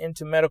accepted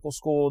into medical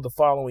school the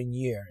following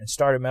year and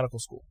started medical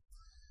school.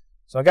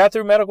 So I got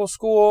through medical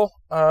school.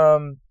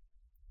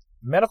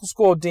 Medical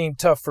school deemed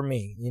tough for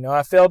me.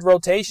 I failed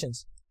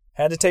rotations,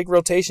 had to take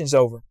rotations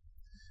over.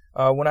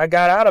 When I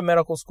got out of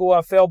medical school,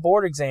 I failed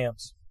board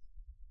exams.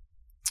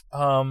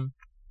 And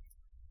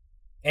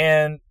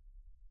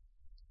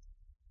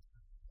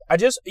I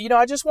just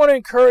want to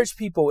encourage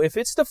people, if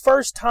it's the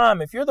first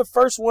time, if you're the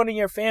first one in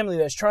your family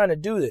that's trying to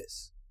do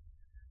this,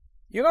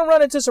 you're going to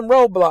run into some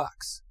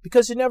roadblocks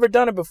because you've never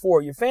done it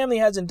before. Your family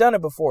hasn't done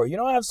it before. You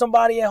don't have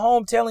somebody at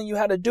home telling you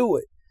how to do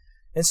it.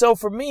 And so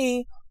for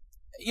me,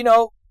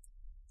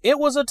 it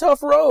was a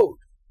tough road.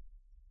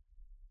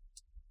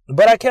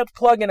 But I kept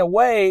plugging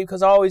away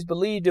because I always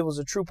believed it was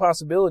a true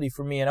possibility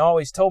for me. And I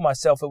always told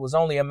myself it was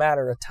only a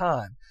matter of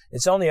time.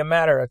 It's only a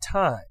matter of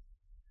time.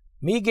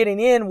 Me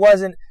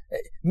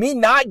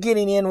not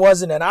getting in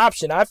wasn't an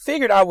option. I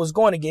figured I was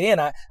going to get in.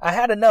 I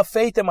had enough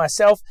faith in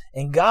myself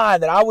and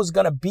God that I was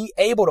going to be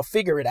able to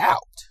figure it out.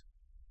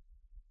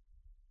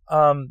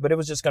 But it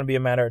was just going to be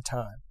a matter of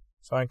time.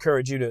 So I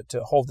encourage you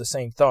to hold the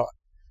same thought.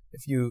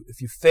 If you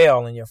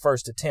fail in your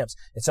first attempts,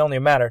 it's only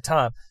a matter of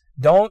time.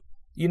 Don't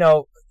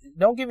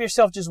give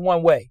yourself just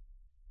one way.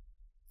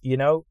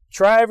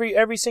 Try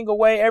every single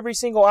way, every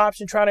single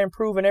option, try to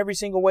improve in every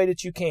single way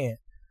that you can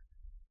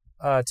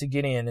to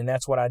get in. And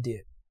that's what I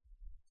did.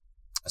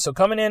 So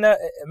coming in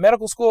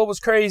medical school was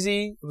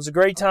crazy. It was a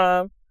great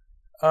time.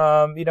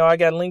 I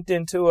got linked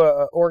into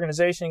an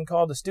organization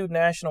called the Student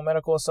National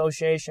Medical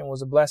Association. It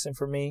was a blessing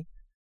for me.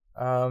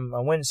 I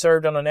went and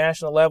served on a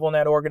national level in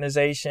that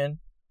organization.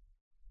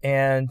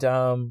 And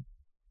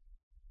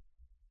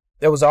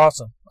it was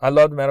awesome. I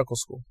loved medical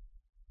school.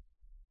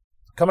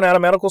 Coming out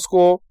of medical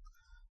school,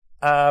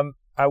 I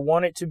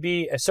wanted to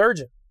be a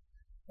surgeon.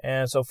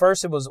 And so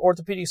first it was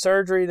orthopedic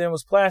surgery, then it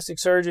was plastic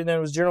surgery, then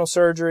it was general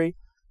surgery.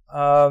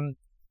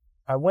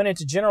 I went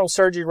into general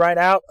surgery right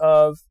out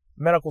of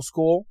medical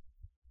school.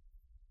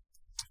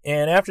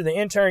 And after the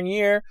intern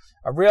year,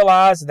 I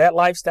realized that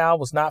lifestyle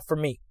was not for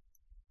me.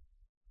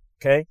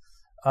 Okay.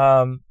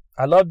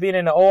 I loved being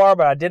in the OR,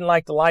 but I didn't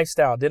like the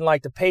lifestyle. I didn't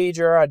like the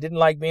pager. I didn't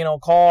like being on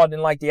call. I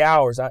didn't like the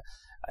hours. I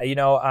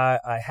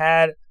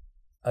had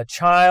a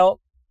child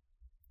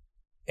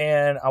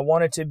and I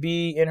wanted to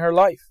be in her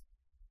life.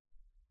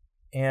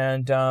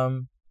 And I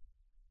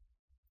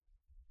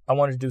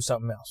wanted to do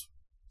something else.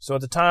 So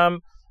at the time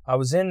I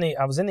was in the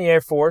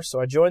Air Force.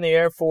 So I joined the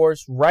Air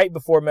Force right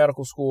before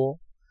medical school.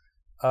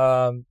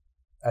 I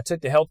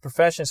took the Health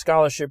Profession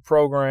Scholarship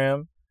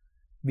Program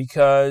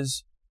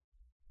because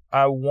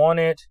I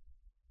wanted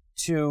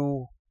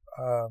to,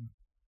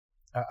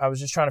 I was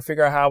just trying to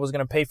figure out how I was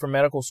going to pay for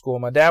medical school.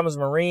 My dad was a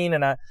Marine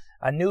and I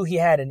knew he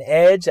had an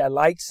edge. I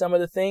liked some of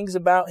the things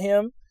about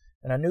him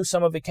and I knew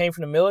some of it came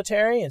from the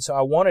military. And so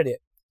I wanted it.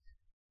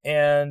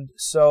 And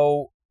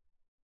so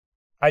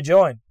I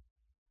joined.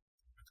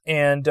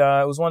 And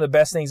it was one of the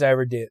best things I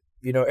ever did.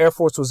 Air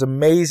Force was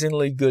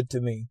amazingly good to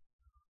me.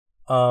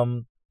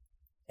 And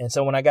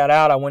so when I got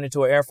out, I went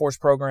into an Air Force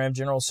program,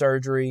 general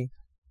surgery.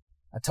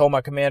 I told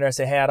my commander, I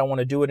said, hey, I don't want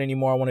to do it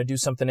anymore. I want to do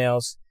something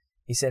else.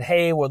 He said,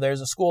 hey, well,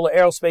 there's a School of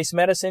Aerospace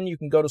Medicine. You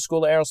can go to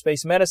School of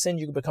Aerospace Medicine.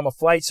 You can become a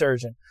flight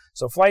surgeon.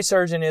 So flight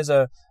surgeon is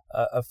a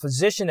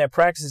physician that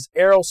practices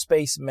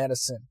aerospace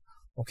medicine.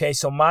 Okay,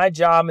 so my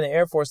job in the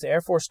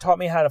Air Force taught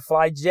me how to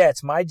fly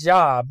jets. My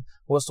job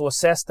was to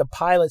assess the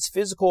pilot's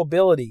physical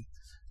ability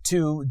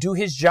to do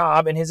his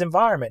job in his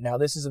environment. Now,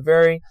 this is a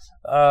very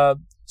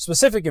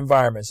specific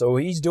environment. So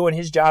he's doing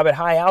his job at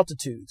high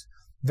altitudes,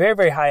 very,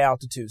 very high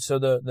altitudes. So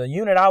the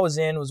unit I was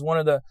in was one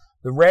of the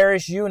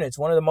rarest units,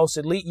 one of the most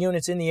elite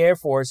units in the Air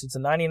Force. It's the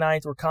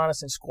 99th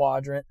Reconnaissance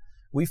Squadron.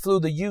 We flew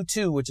the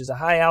U-2, which is a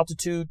high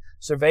altitude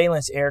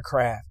surveillance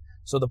aircraft.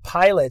 So the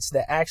pilots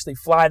that actually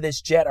fly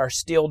this jet are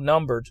still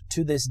numbered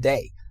to this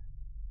day.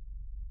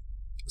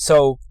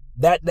 So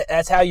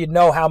that's how you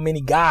know how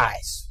many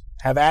guys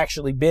have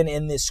actually been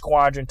in this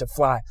squadron to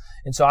fly.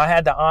 And so I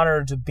had the honor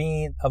of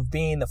being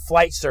the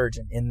flight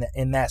surgeon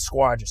in that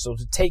squadron. So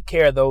to take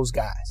care of those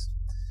guys.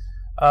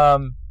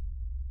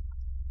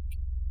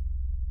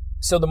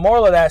 So the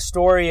moral of that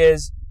story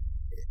is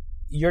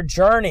your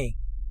journey,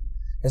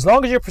 as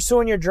long as you're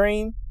pursuing your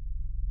dream,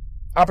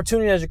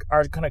 opportunities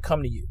are going to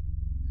come to you.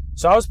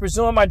 So I was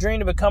pursuing my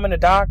dream of becoming a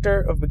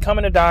doctor, became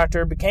a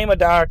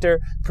doctor,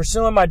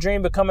 pursuing my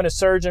dream, becoming a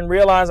surgeon,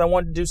 realized I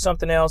wanted to do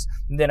something else.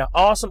 And then an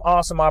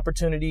awesome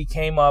opportunity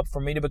came up for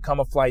me to become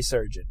a flight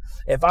surgeon.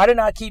 If I did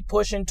not keep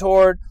pushing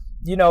toward,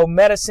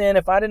 medicine,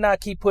 if I did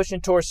not keep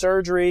pushing toward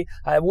surgery,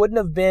 I wouldn't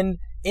have been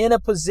in a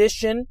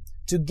position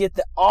to get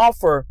the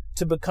offer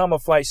to become a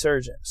flight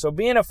surgeon. So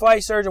being a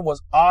flight surgeon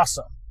was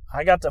awesome.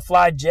 I got to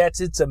fly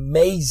jets. It's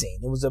amazing.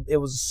 It was a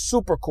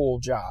super cool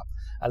job.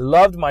 I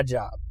loved my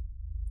job.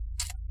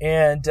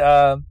 And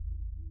I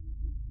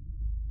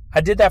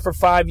did that for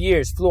 5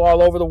 years. Flew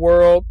all over the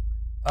world.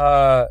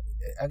 I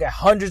got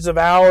hundreds of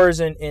hours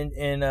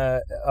in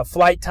a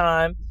flight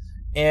time.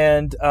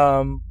 And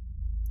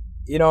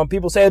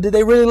people say, oh, did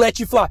they really let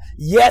you fly?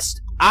 Yes,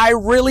 I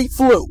really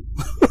flew.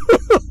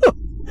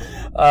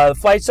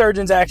 Flight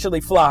surgeons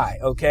actually fly.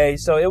 Okay,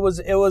 so it was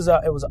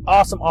an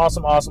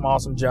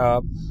awesome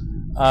job.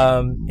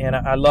 And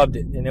I loved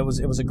it, and it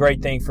was a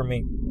great thing for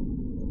me.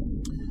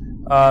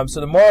 So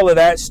the moral of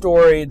that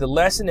story, the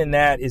lesson in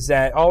that is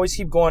that always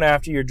keep going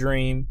after your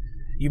dream.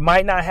 You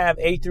might not have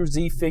A through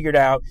Z figured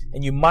out,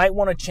 and you might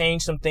want to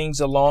change some things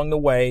along the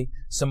way.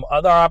 Some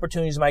other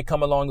opportunities might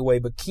come along the way,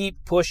 but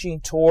keep pushing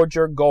towards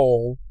your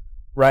goal,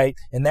 right?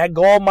 And that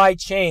goal might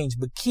change,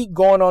 but keep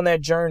going on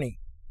that journey.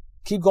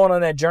 Keep going on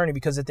that journey,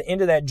 because at the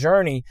end of that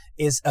journey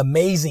is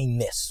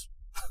amazingness.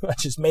 I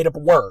just made up a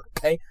word.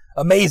 Okay.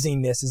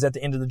 Amazingness is at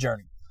the end of the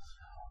journey.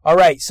 All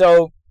right.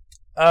 So,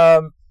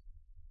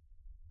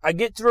 I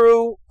get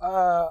through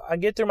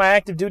my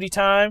active duty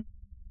time,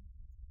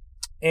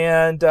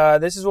 and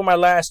this is with my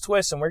last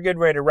twist, and we're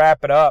getting ready to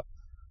wrap it up.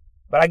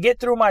 But I get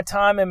through my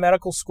time in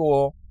medical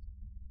school,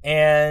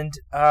 and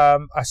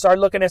I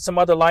started looking at some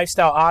other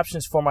lifestyle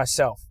options for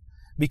myself,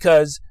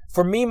 because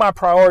for me, my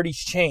priorities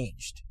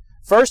changed.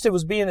 First, it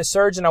was being a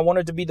surgeon. I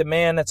wanted to be the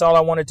man. That's all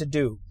I wanted to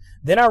do.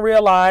 Then I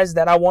realized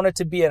that I wanted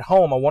to be at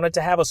home. I wanted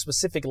to have a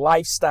specific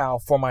lifestyle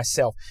for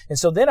myself. And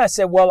so then I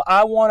said, well,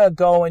 I want to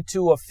go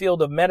into a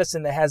field of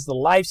medicine that has the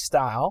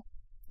lifestyle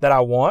that I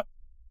want,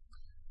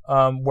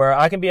 where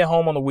I can be at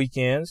home on the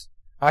weekends.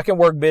 I can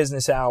work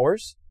business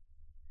hours,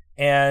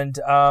 and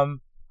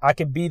I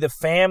can be the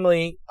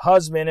family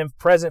husband and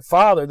present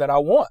father that I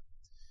want.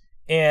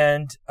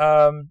 And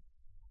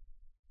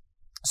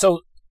so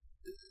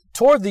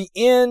toward the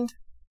end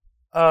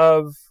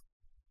of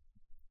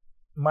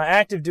my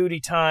active duty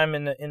time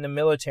in the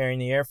military, in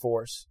the Air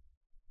Force,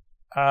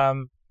 I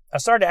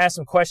started to ask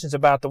some questions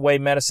about the way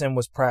medicine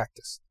was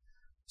practiced.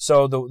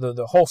 So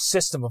the whole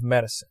system of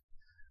medicine.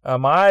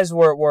 My eyes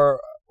were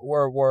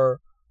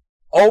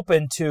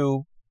open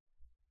to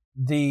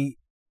the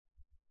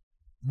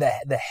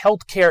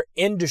healthcare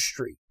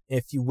industry,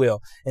 if you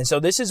will. And so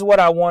this is what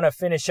I want to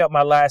finish up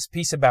my last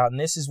piece about, and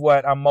this is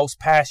what I'm most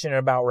passionate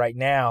about right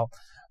now,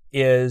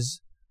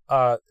 is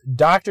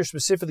doctors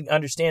specifically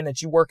understand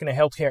that you work in the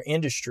healthcare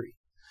industry.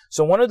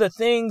 So one of the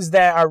things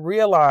that I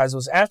realized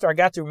was, after I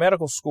got through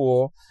medical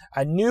school,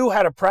 I knew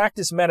how to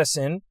practice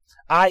medicine,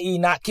 i.e.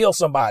 not kill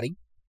somebody,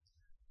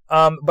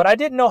 but I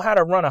didn't know how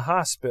to run a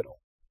hospital.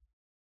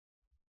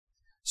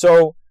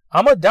 So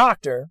I'm a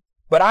doctor,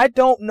 but I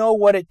don't know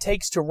what it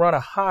takes to run a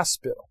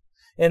hospital.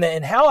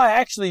 And how I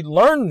actually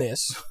learned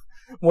this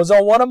was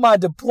on one of my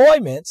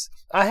deployments.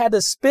 I had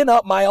to spin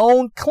up my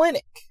own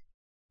clinic.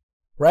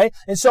 Right?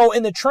 And so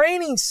in the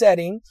training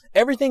setting,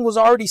 everything was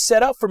already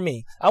set up for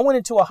me. I went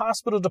into a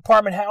hospital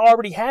department,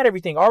 already had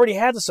everything, already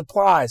had the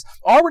supplies,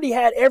 already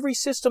had every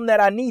system that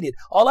I needed.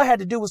 All I had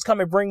to do was come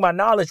and bring my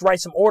knowledge,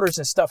 write some orders,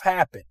 and stuff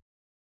happened.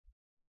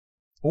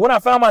 When I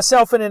found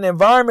myself in an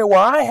environment where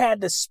I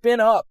had to spin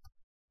up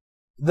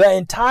the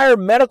entire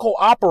medical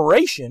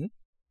operation,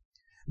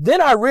 then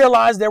I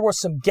realized there were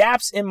some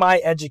gaps in my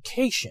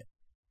education.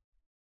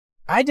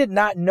 I did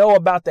not know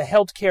about the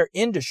healthcare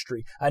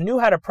industry. I knew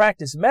how to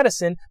practice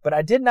medicine, but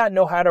I did not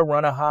know how to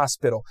run a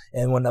hospital.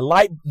 And when the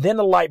light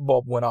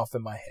bulb went off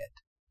in my head.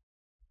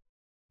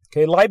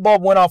 Okay, light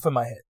bulb went off in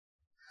my head.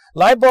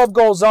 Light bulb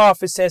goes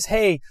off. It says,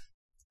 hey,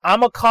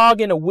 I'm a cog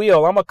in a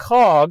wheel. I'm a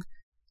cog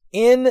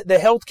in the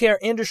healthcare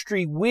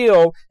industry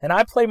wheel, and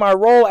I play my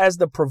role as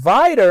the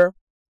provider.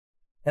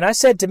 And I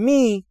said to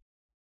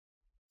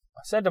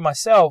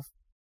myself,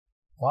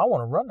 well, I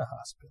want to run the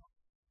hospital.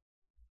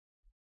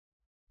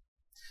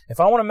 If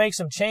I want to make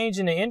some change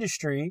in the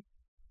industry,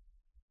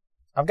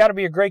 I've got to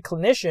be a great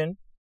clinician,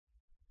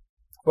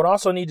 but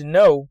also need to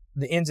know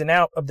the ins and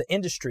outs of the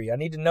industry. I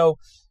need to know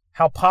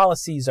how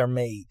policies are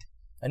made.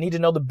 I need to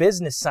know the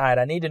business side.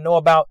 I need to know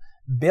about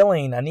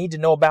billing. I need to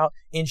know about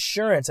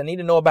insurance. I need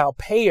to know about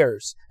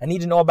payers. I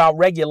need to know about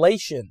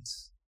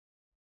regulations.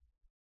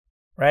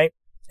 Right?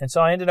 And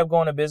so I ended up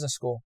going to business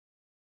school.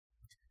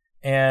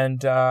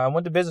 And I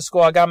went to business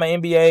school. I got my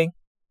MBA.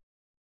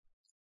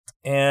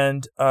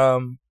 And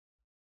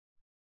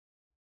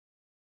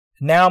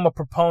now I'm a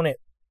proponent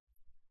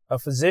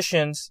of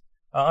physicians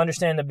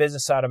understanding the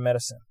business side of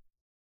medicine.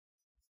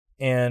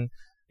 And,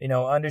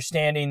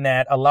 understanding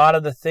that a lot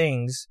of the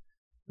things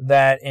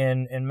that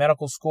in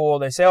medical school,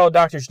 they say, oh,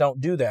 doctors don't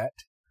do that.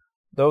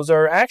 Those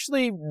are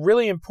actually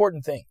really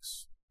important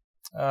things.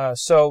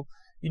 So,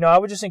 I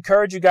would just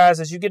encourage you guys,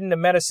 as you get into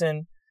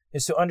medicine,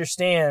 is to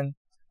understand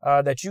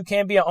that you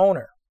can be an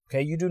owner.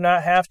 Okay. You do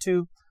not have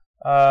to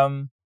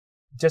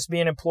just be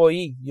an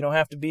employee. You don't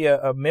have to be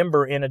a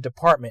member in a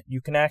department. You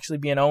can actually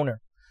be an owner.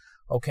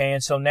 Okay.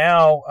 And so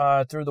now,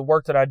 through the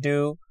work that I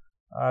do,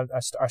 I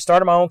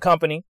started my own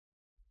company.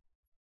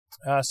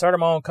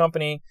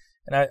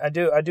 And I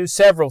do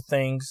several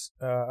things.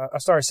 I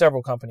started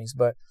several companies,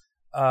 but,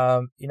 I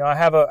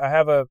have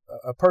a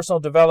personal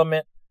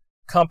development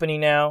company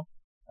now,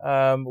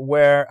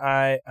 where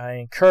I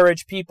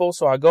encourage people.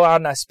 So I go out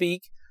and I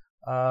speak.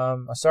 I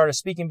started a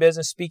speaking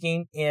business,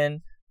 speaking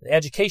in the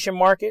education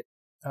market,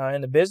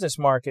 in the business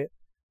market,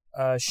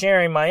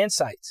 sharing my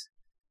insights.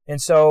 And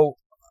so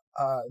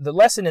the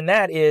lesson in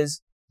that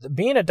is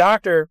being a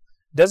doctor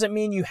doesn't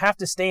mean you have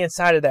to stay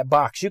inside of that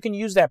box. You can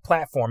use that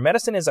platform.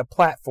 Medicine is a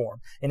platform,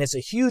 and it's a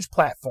huge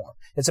platform.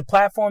 It's a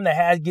platform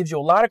that gives you a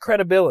lot of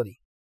credibility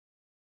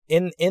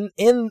in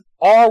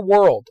our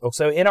world.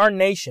 So in our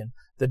nation,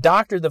 the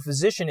doctor, the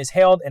physician is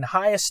held in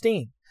high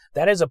esteem.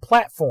 That is a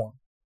platform.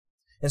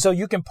 And so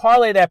you can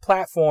parlay that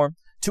platform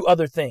to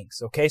other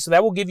things. Okay. So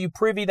that will give you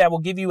privy, that will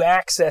give you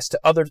access to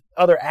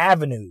other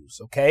avenues.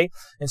 Okay.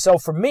 And so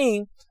for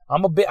me,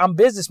 I'm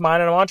business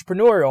minded, I'm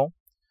entrepreneurial.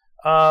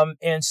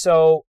 And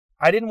so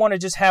I didn't want to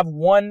just have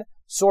one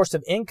source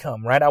of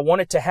income, right? I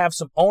wanted to have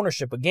some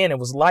ownership. Again, it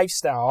was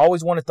lifestyle. I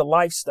always wanted the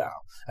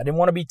lifestyle. I didn't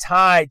want to be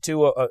tied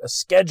to a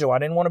schedule. I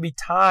didn't want to be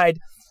tied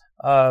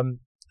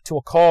to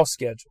a call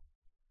schedule.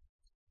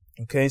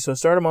 Okay, so I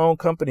started my own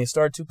company. I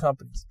started 2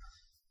 companies.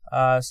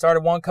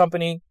 Started one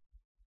company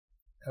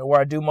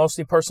where I do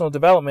mostly personal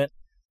development,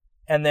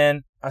 and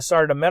then I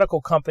started a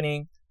medical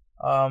company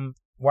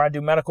where I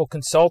do medical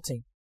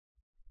consulting.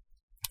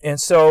 And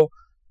so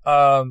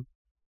I'll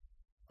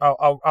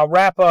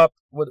wrap up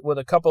with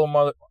a couple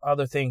of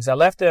other things. I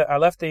left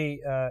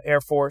the Air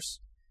Force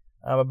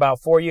about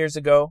 4 years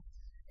ago,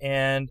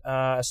 and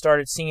I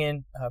started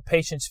seeing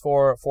patients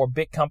for a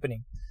big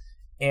company.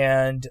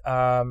 And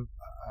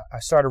I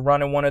started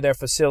running one of their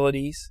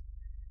facilities,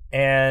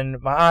 and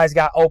my eyes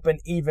got open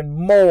even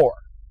more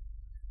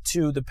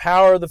to the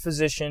power of the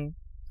physician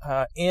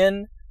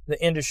in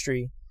the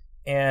industry,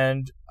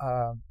 and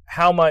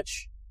how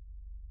much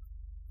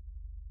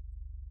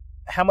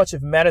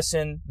of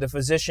medicine the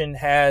physician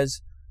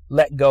has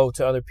let go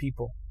to other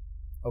people.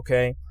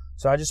 Okay,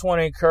 so I just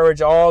want to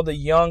encourage all the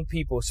young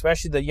people,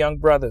 especially the young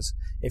brothers,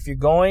 if you're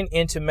going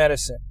into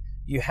medicine,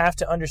 you have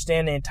to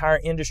understand the entire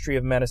industry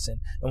of medicine.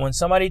 And when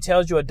somebody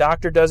tells you a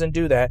doctor doesn't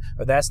do that,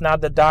 or that's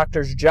not the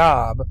doctor's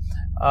job,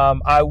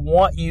 I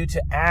want you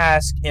to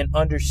ask and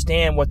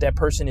understand what that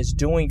person is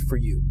doing for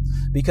you.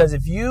 Because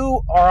if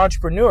you are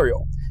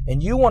entrepreneurial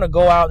and you want to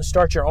go out and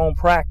start your own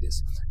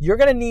practice, you're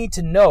going to need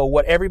to know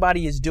what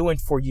everybody is doing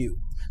for you,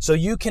 so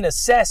you can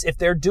assess if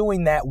they're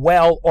doing that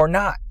well or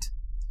not,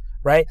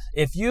 right?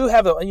 If you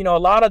have a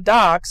lot of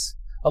docs,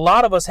 a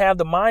lot of us have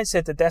the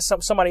mindset that that's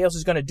somebody else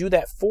is going to do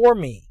that for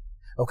me.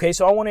 Okay,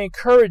 so I want to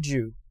encourage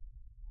you.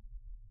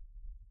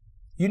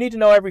 You need to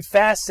know every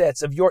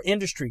facet of your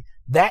industry.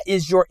 That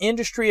is your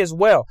industry as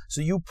well.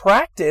 So you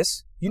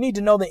practice, you need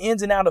to know the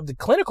ins and outs of the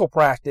clinical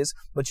practice,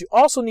 but you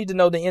also need to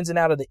know the ins and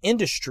outs of the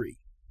industry,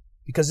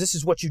 because this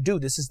is what you do.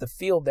 This is the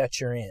field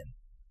that you're in.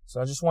 So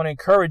I just want to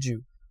encourage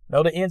you,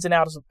 know the ins and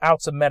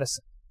outs of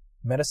medicine.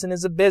 Medicine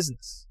is a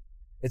business.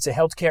 It's a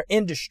healthcare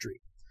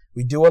industry.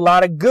 We do a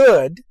lot of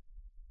good.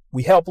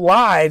 We help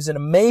lives in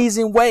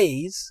amazing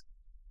ways.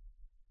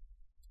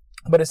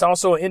 But it's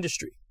also an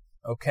industry,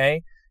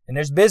 okay? And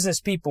there's business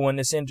people in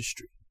this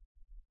industry,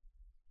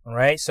 all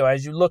right? So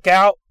as you look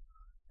out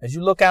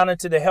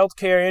into the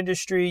healthcare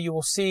industry, you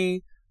will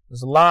see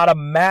there's a lot of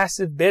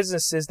massive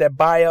businesses that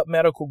buy up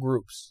medical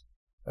groups,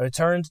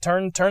 turn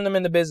them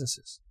into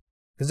businesses,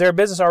 because they're a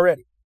business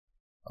already,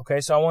 okay?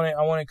 So I want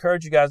to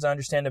encourage you guys to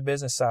understand the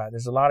business side.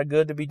 There's a lot of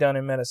good to be done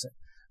in medicine,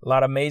 a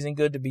lot of amazing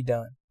good to be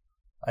done.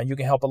 You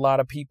can help a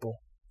lot of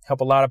people, help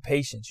a lot of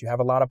patients. You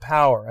have a lot of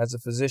power as a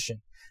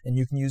physician, and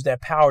you can use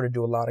that power to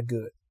do a lot of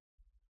good.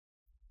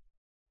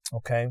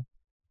 Okay.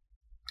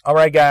 All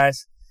right,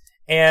 guys.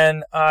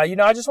 And, I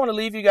just want to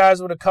leave you guys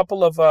with a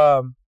couple of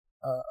other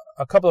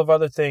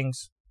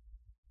things,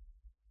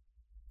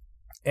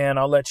 and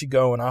I'll let you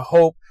go. And I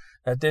hope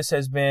that this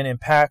has been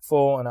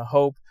impactful, and I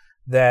hope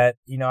that,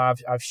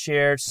 I've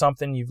shared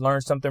something, you've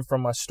learned something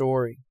from my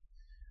story.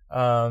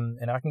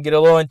 And I can get a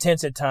little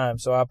intense at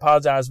times, so I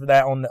apologize for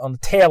that on the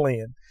tail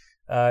end.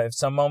 If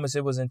some moments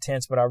it was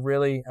intense, but I'm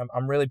really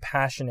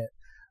passionate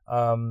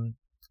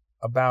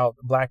about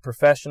Black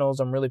professionals.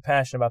 I'm really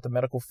passionate about the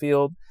medical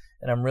field,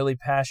 and I'm really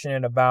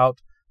passionate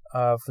about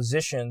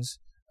physicians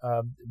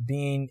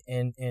being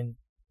in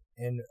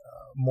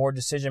more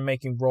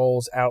decision-making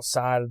roles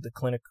outside of the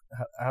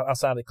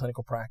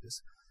clinical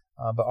practice,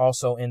 but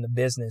also in the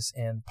business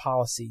and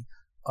policy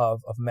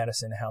of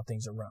medicine and how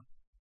things are run.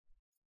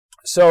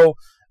 So,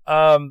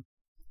 so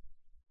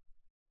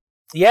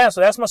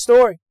that's my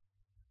story.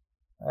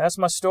 That's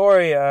my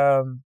story.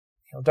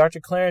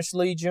 Dr. Clarence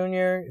Lee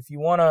Jr. If you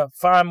want to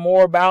find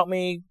more about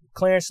me,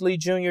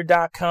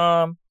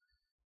 ClarenceLeeJr.com.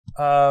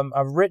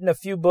 I've written a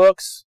few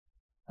books.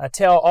 I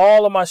tell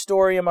all of my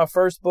story in my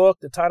first book.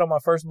 The title of my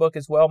first book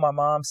is Well, My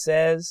Mom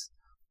Says,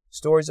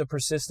 Stories of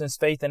Persistence,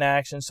 Faith, and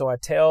Action. So I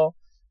tell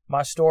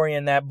my story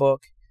in that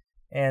book.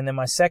 And then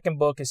my second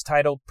book is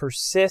titled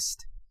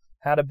Persist,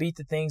 How to Beat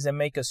the Things That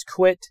Make Us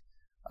Quit.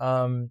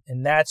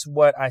 And that's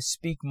what I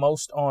speak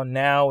most on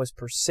now, is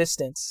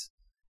persistence.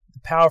 The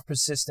power of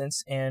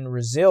persistence and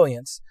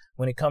resilience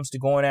when it comes to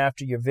going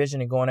after your vision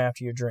and going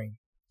after your dream.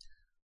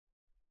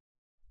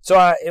 So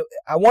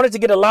I wanted to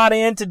get a lot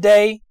in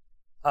today.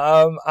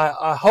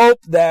 I hope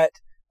that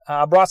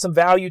I brought some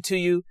value to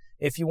you.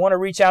 If you want to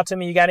reach out to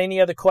me, you got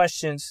any other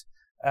questions,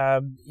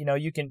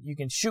 you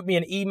can shoot me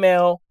an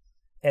email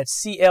at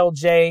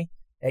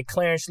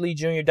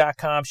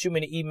clj@clarenceleejr.com. Shoot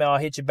me an email, I'll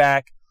hit you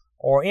back.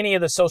 Or any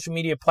of the social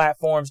media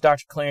platforms,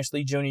 Dr. Clarence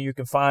Lee Jr. You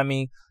can find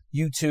me,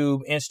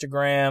 YouTube,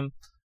 Instagram,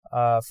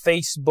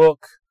 Facebook,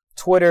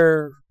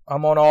 Twitter.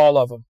 I'm on all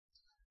of them.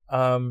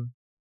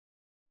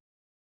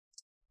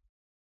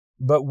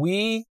 But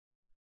we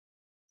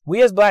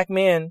as Black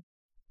men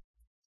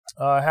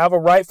have a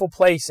rightful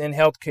place in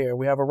healthcare.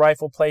 We have a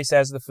rightful place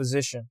as the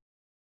physician.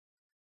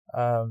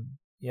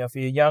 If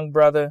you're a young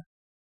brother,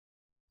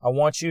 I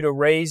want you to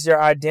raise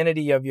your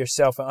identity of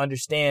yourself and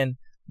understand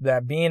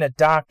that being a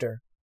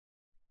doctor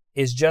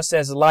is just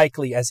as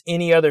likely as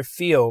any other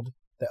field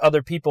that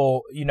other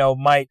people,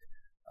 might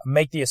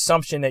make the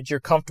assumption that you're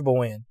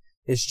comfortable in.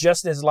 It's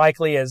just as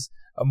likely as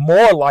a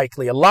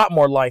lot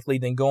more likely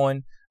than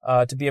going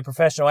to be a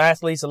professional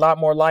athlete. It's a lot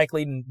more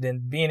likely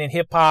than being in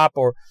hip hop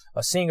or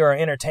a singer or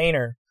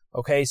entertainer.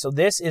 Okay, so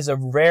this is a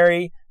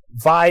very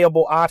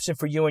viable option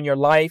for you in your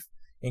life.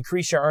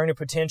 Increase your earning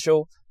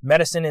potential.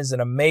 Medicine is an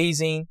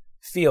amazing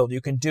field.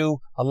 You can do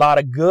a lot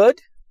of good.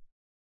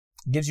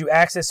 It gives you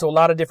access to a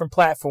lot of different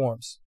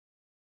platforms,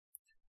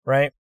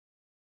 right?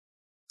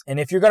 And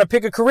if you're going to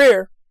pick a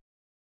career,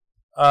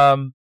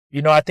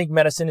 I think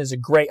medicine is a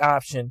great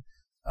option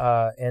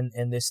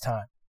in this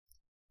time.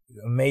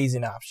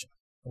 Amazing option.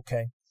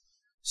 Okay.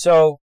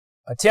 So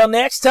until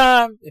next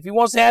time, if he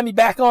wants to have me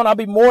back on, I'll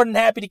be more than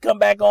happy to come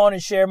back on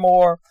and share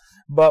more.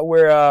 But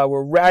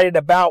we're right at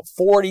about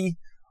 40,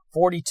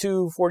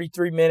 42,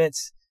 43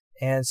 minutes.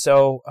 And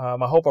so I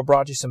hope I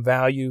brought you some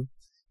value,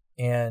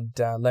 and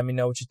let me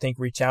know what you think.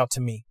 Reach out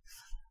to me.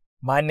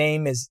 My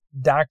name is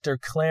Dr.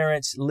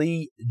 Clarence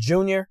Lee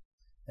Jr.,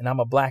 and I'm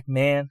a black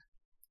man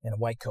in a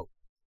white coat.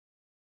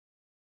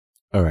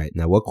 All right.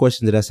 Now, what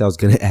question did I say I was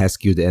going to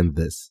ask you to end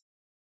this?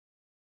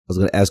 I was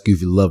going to ask you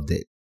if you loved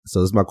it.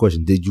 So this is my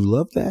question. Did you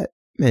love that?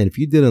 Man, if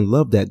you didn't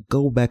love that,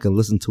 go back and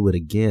listen to it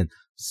again.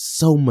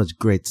 So much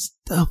great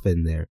stuff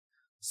in there.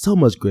 So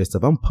much great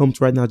stuff. I'm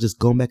pumped right now just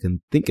going back and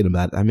thinking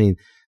about it. I mean,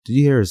 did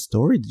you hear his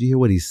story? Did you hear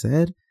what he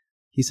said?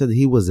 He said that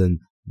he was in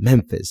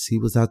Memphis. He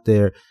was out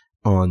there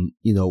on,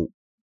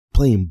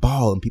 playing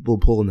ball, and people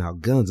pulling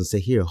out guns and say,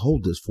 here,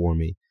 hold this for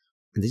me.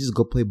 And they just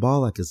go play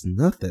ball like it's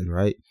nothing,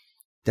 right?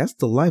 That's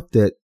the life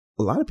that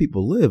a lot of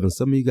people live. And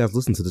some of you guys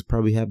listen to this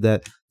probably have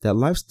that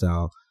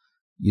lifestyle,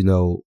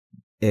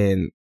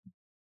 and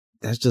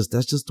that's just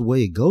the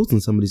way it goes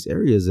in some of these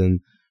areas. And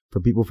for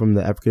people from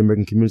the African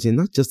American community, and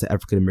not just the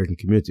African American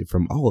community,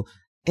 from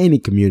any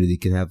community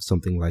can have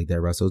something like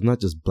that, right? So it's not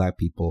just black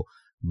people.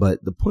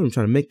 But the point I'm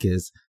trying to make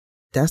is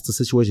that's the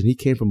situation he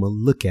came from.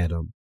 Look at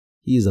him.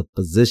 He is a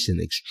physician,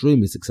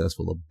 extremely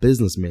successful, a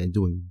businessman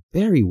doing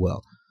very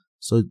well.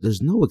 So there's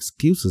no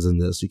excuses in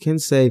this. You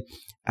can't say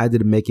I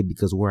didn't make it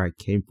because of where I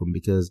came from,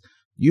 because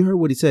you heard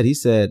what he said.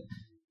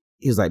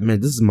 He was like, man,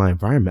 this is my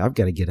environment. I've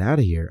got to get out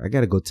of here. I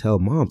got to go tell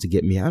mom to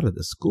get me out of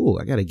the school.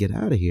 I got to get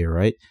out of here,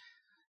 right?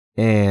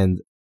 And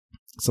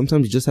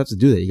sometimes you just have to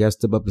do that. You got to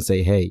step up and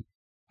say, hey,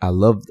 I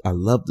love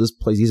this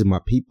place. These are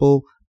my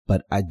people,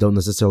 but I don't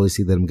necessarily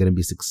see that I'm going to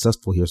be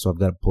successful here. So I've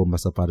got to pull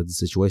myself out of the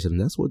situation.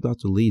 And that's what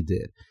Dr. Lee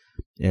did.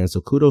 And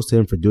so kudos to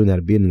him for doing that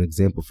and being an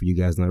example for you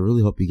guys. And I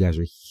really hope you guys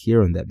are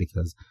hearing that,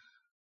 because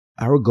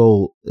our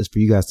goal is for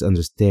you guys to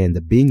understand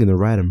that being in the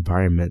right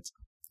environment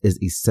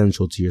is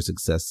essential to your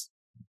success.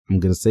 I'm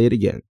going to say it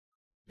again.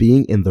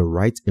 Being in the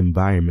right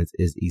environment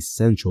is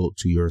essential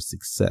to your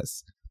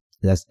success.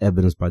 That's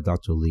evidenced by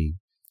Dr. Lee,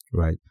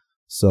 right?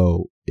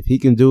 So if he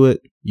can do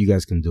it, you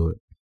guys can do it.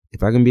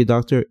 If I can be a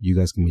doctor, you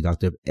guys can be a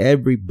doctor. If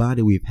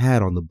everybody we've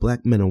had on the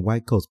Black Men in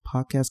White Coats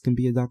podcast can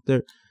be a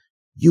doctor,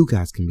 you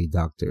guys can be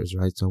doctors,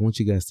 right? So I want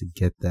you guys to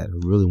get that.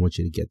 I really want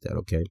you to get that,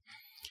 okay?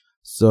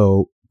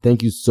 So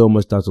thank you so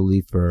much, Dr.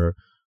 Lee, for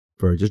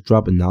just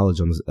dropping knowledge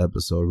on this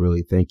episode.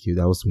 Really, thank you.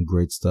 That was some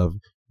great stuff.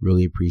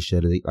 Really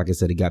appreciate it. Like I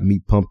said, it got me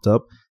pumped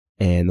up,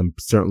 and I'm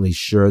certainly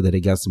sure that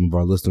it got some of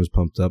our listeners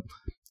pumped up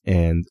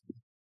and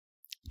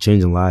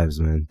changing lives,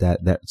 man.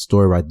 That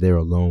story right there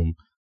alone,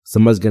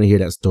 somebody's going to hear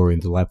that story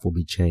and their life will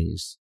be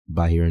changed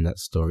by hearing that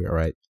story, all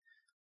right?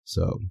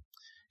 So,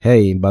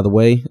 hey, by the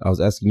way, I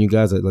was asking you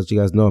guys, I let you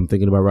guys know I'm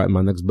thinking about writing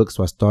my next book,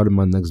 so I started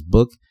my next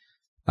book.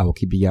 I will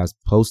keep you guys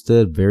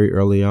posted very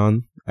early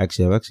on.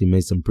 Actually, I've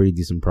made some pretty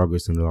decent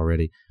progress in it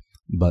already,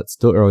 but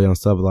still early on.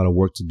 Still have a lot of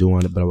work to do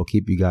on it, but I will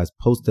keep you guys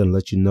posted and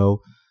let you know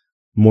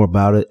more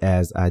about it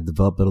as I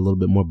develop it a little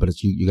bit more. But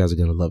it's you guys are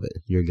going to love it.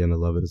 You're going to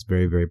love it. It's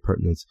very, very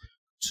pertinent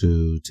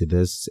to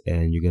this,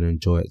 and you're going to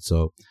enjoy it.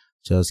 So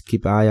just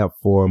keep an eye out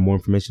for more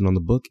information on the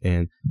book,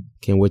 and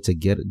can't wait to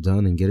get it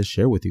done and get it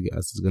shared with you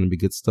guys. It's going to be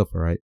good stuff,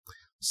 all right?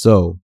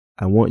 So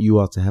I want you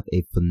all to have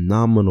a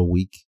phenomenal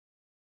week.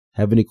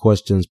 Have any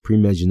questions,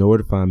 pre-meds, you know where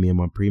to find me. I'm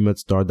on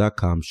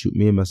premedstar.com. Shoot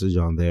me a message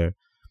on there,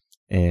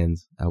 and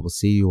I will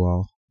see you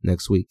all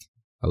next week.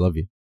 I love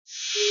you.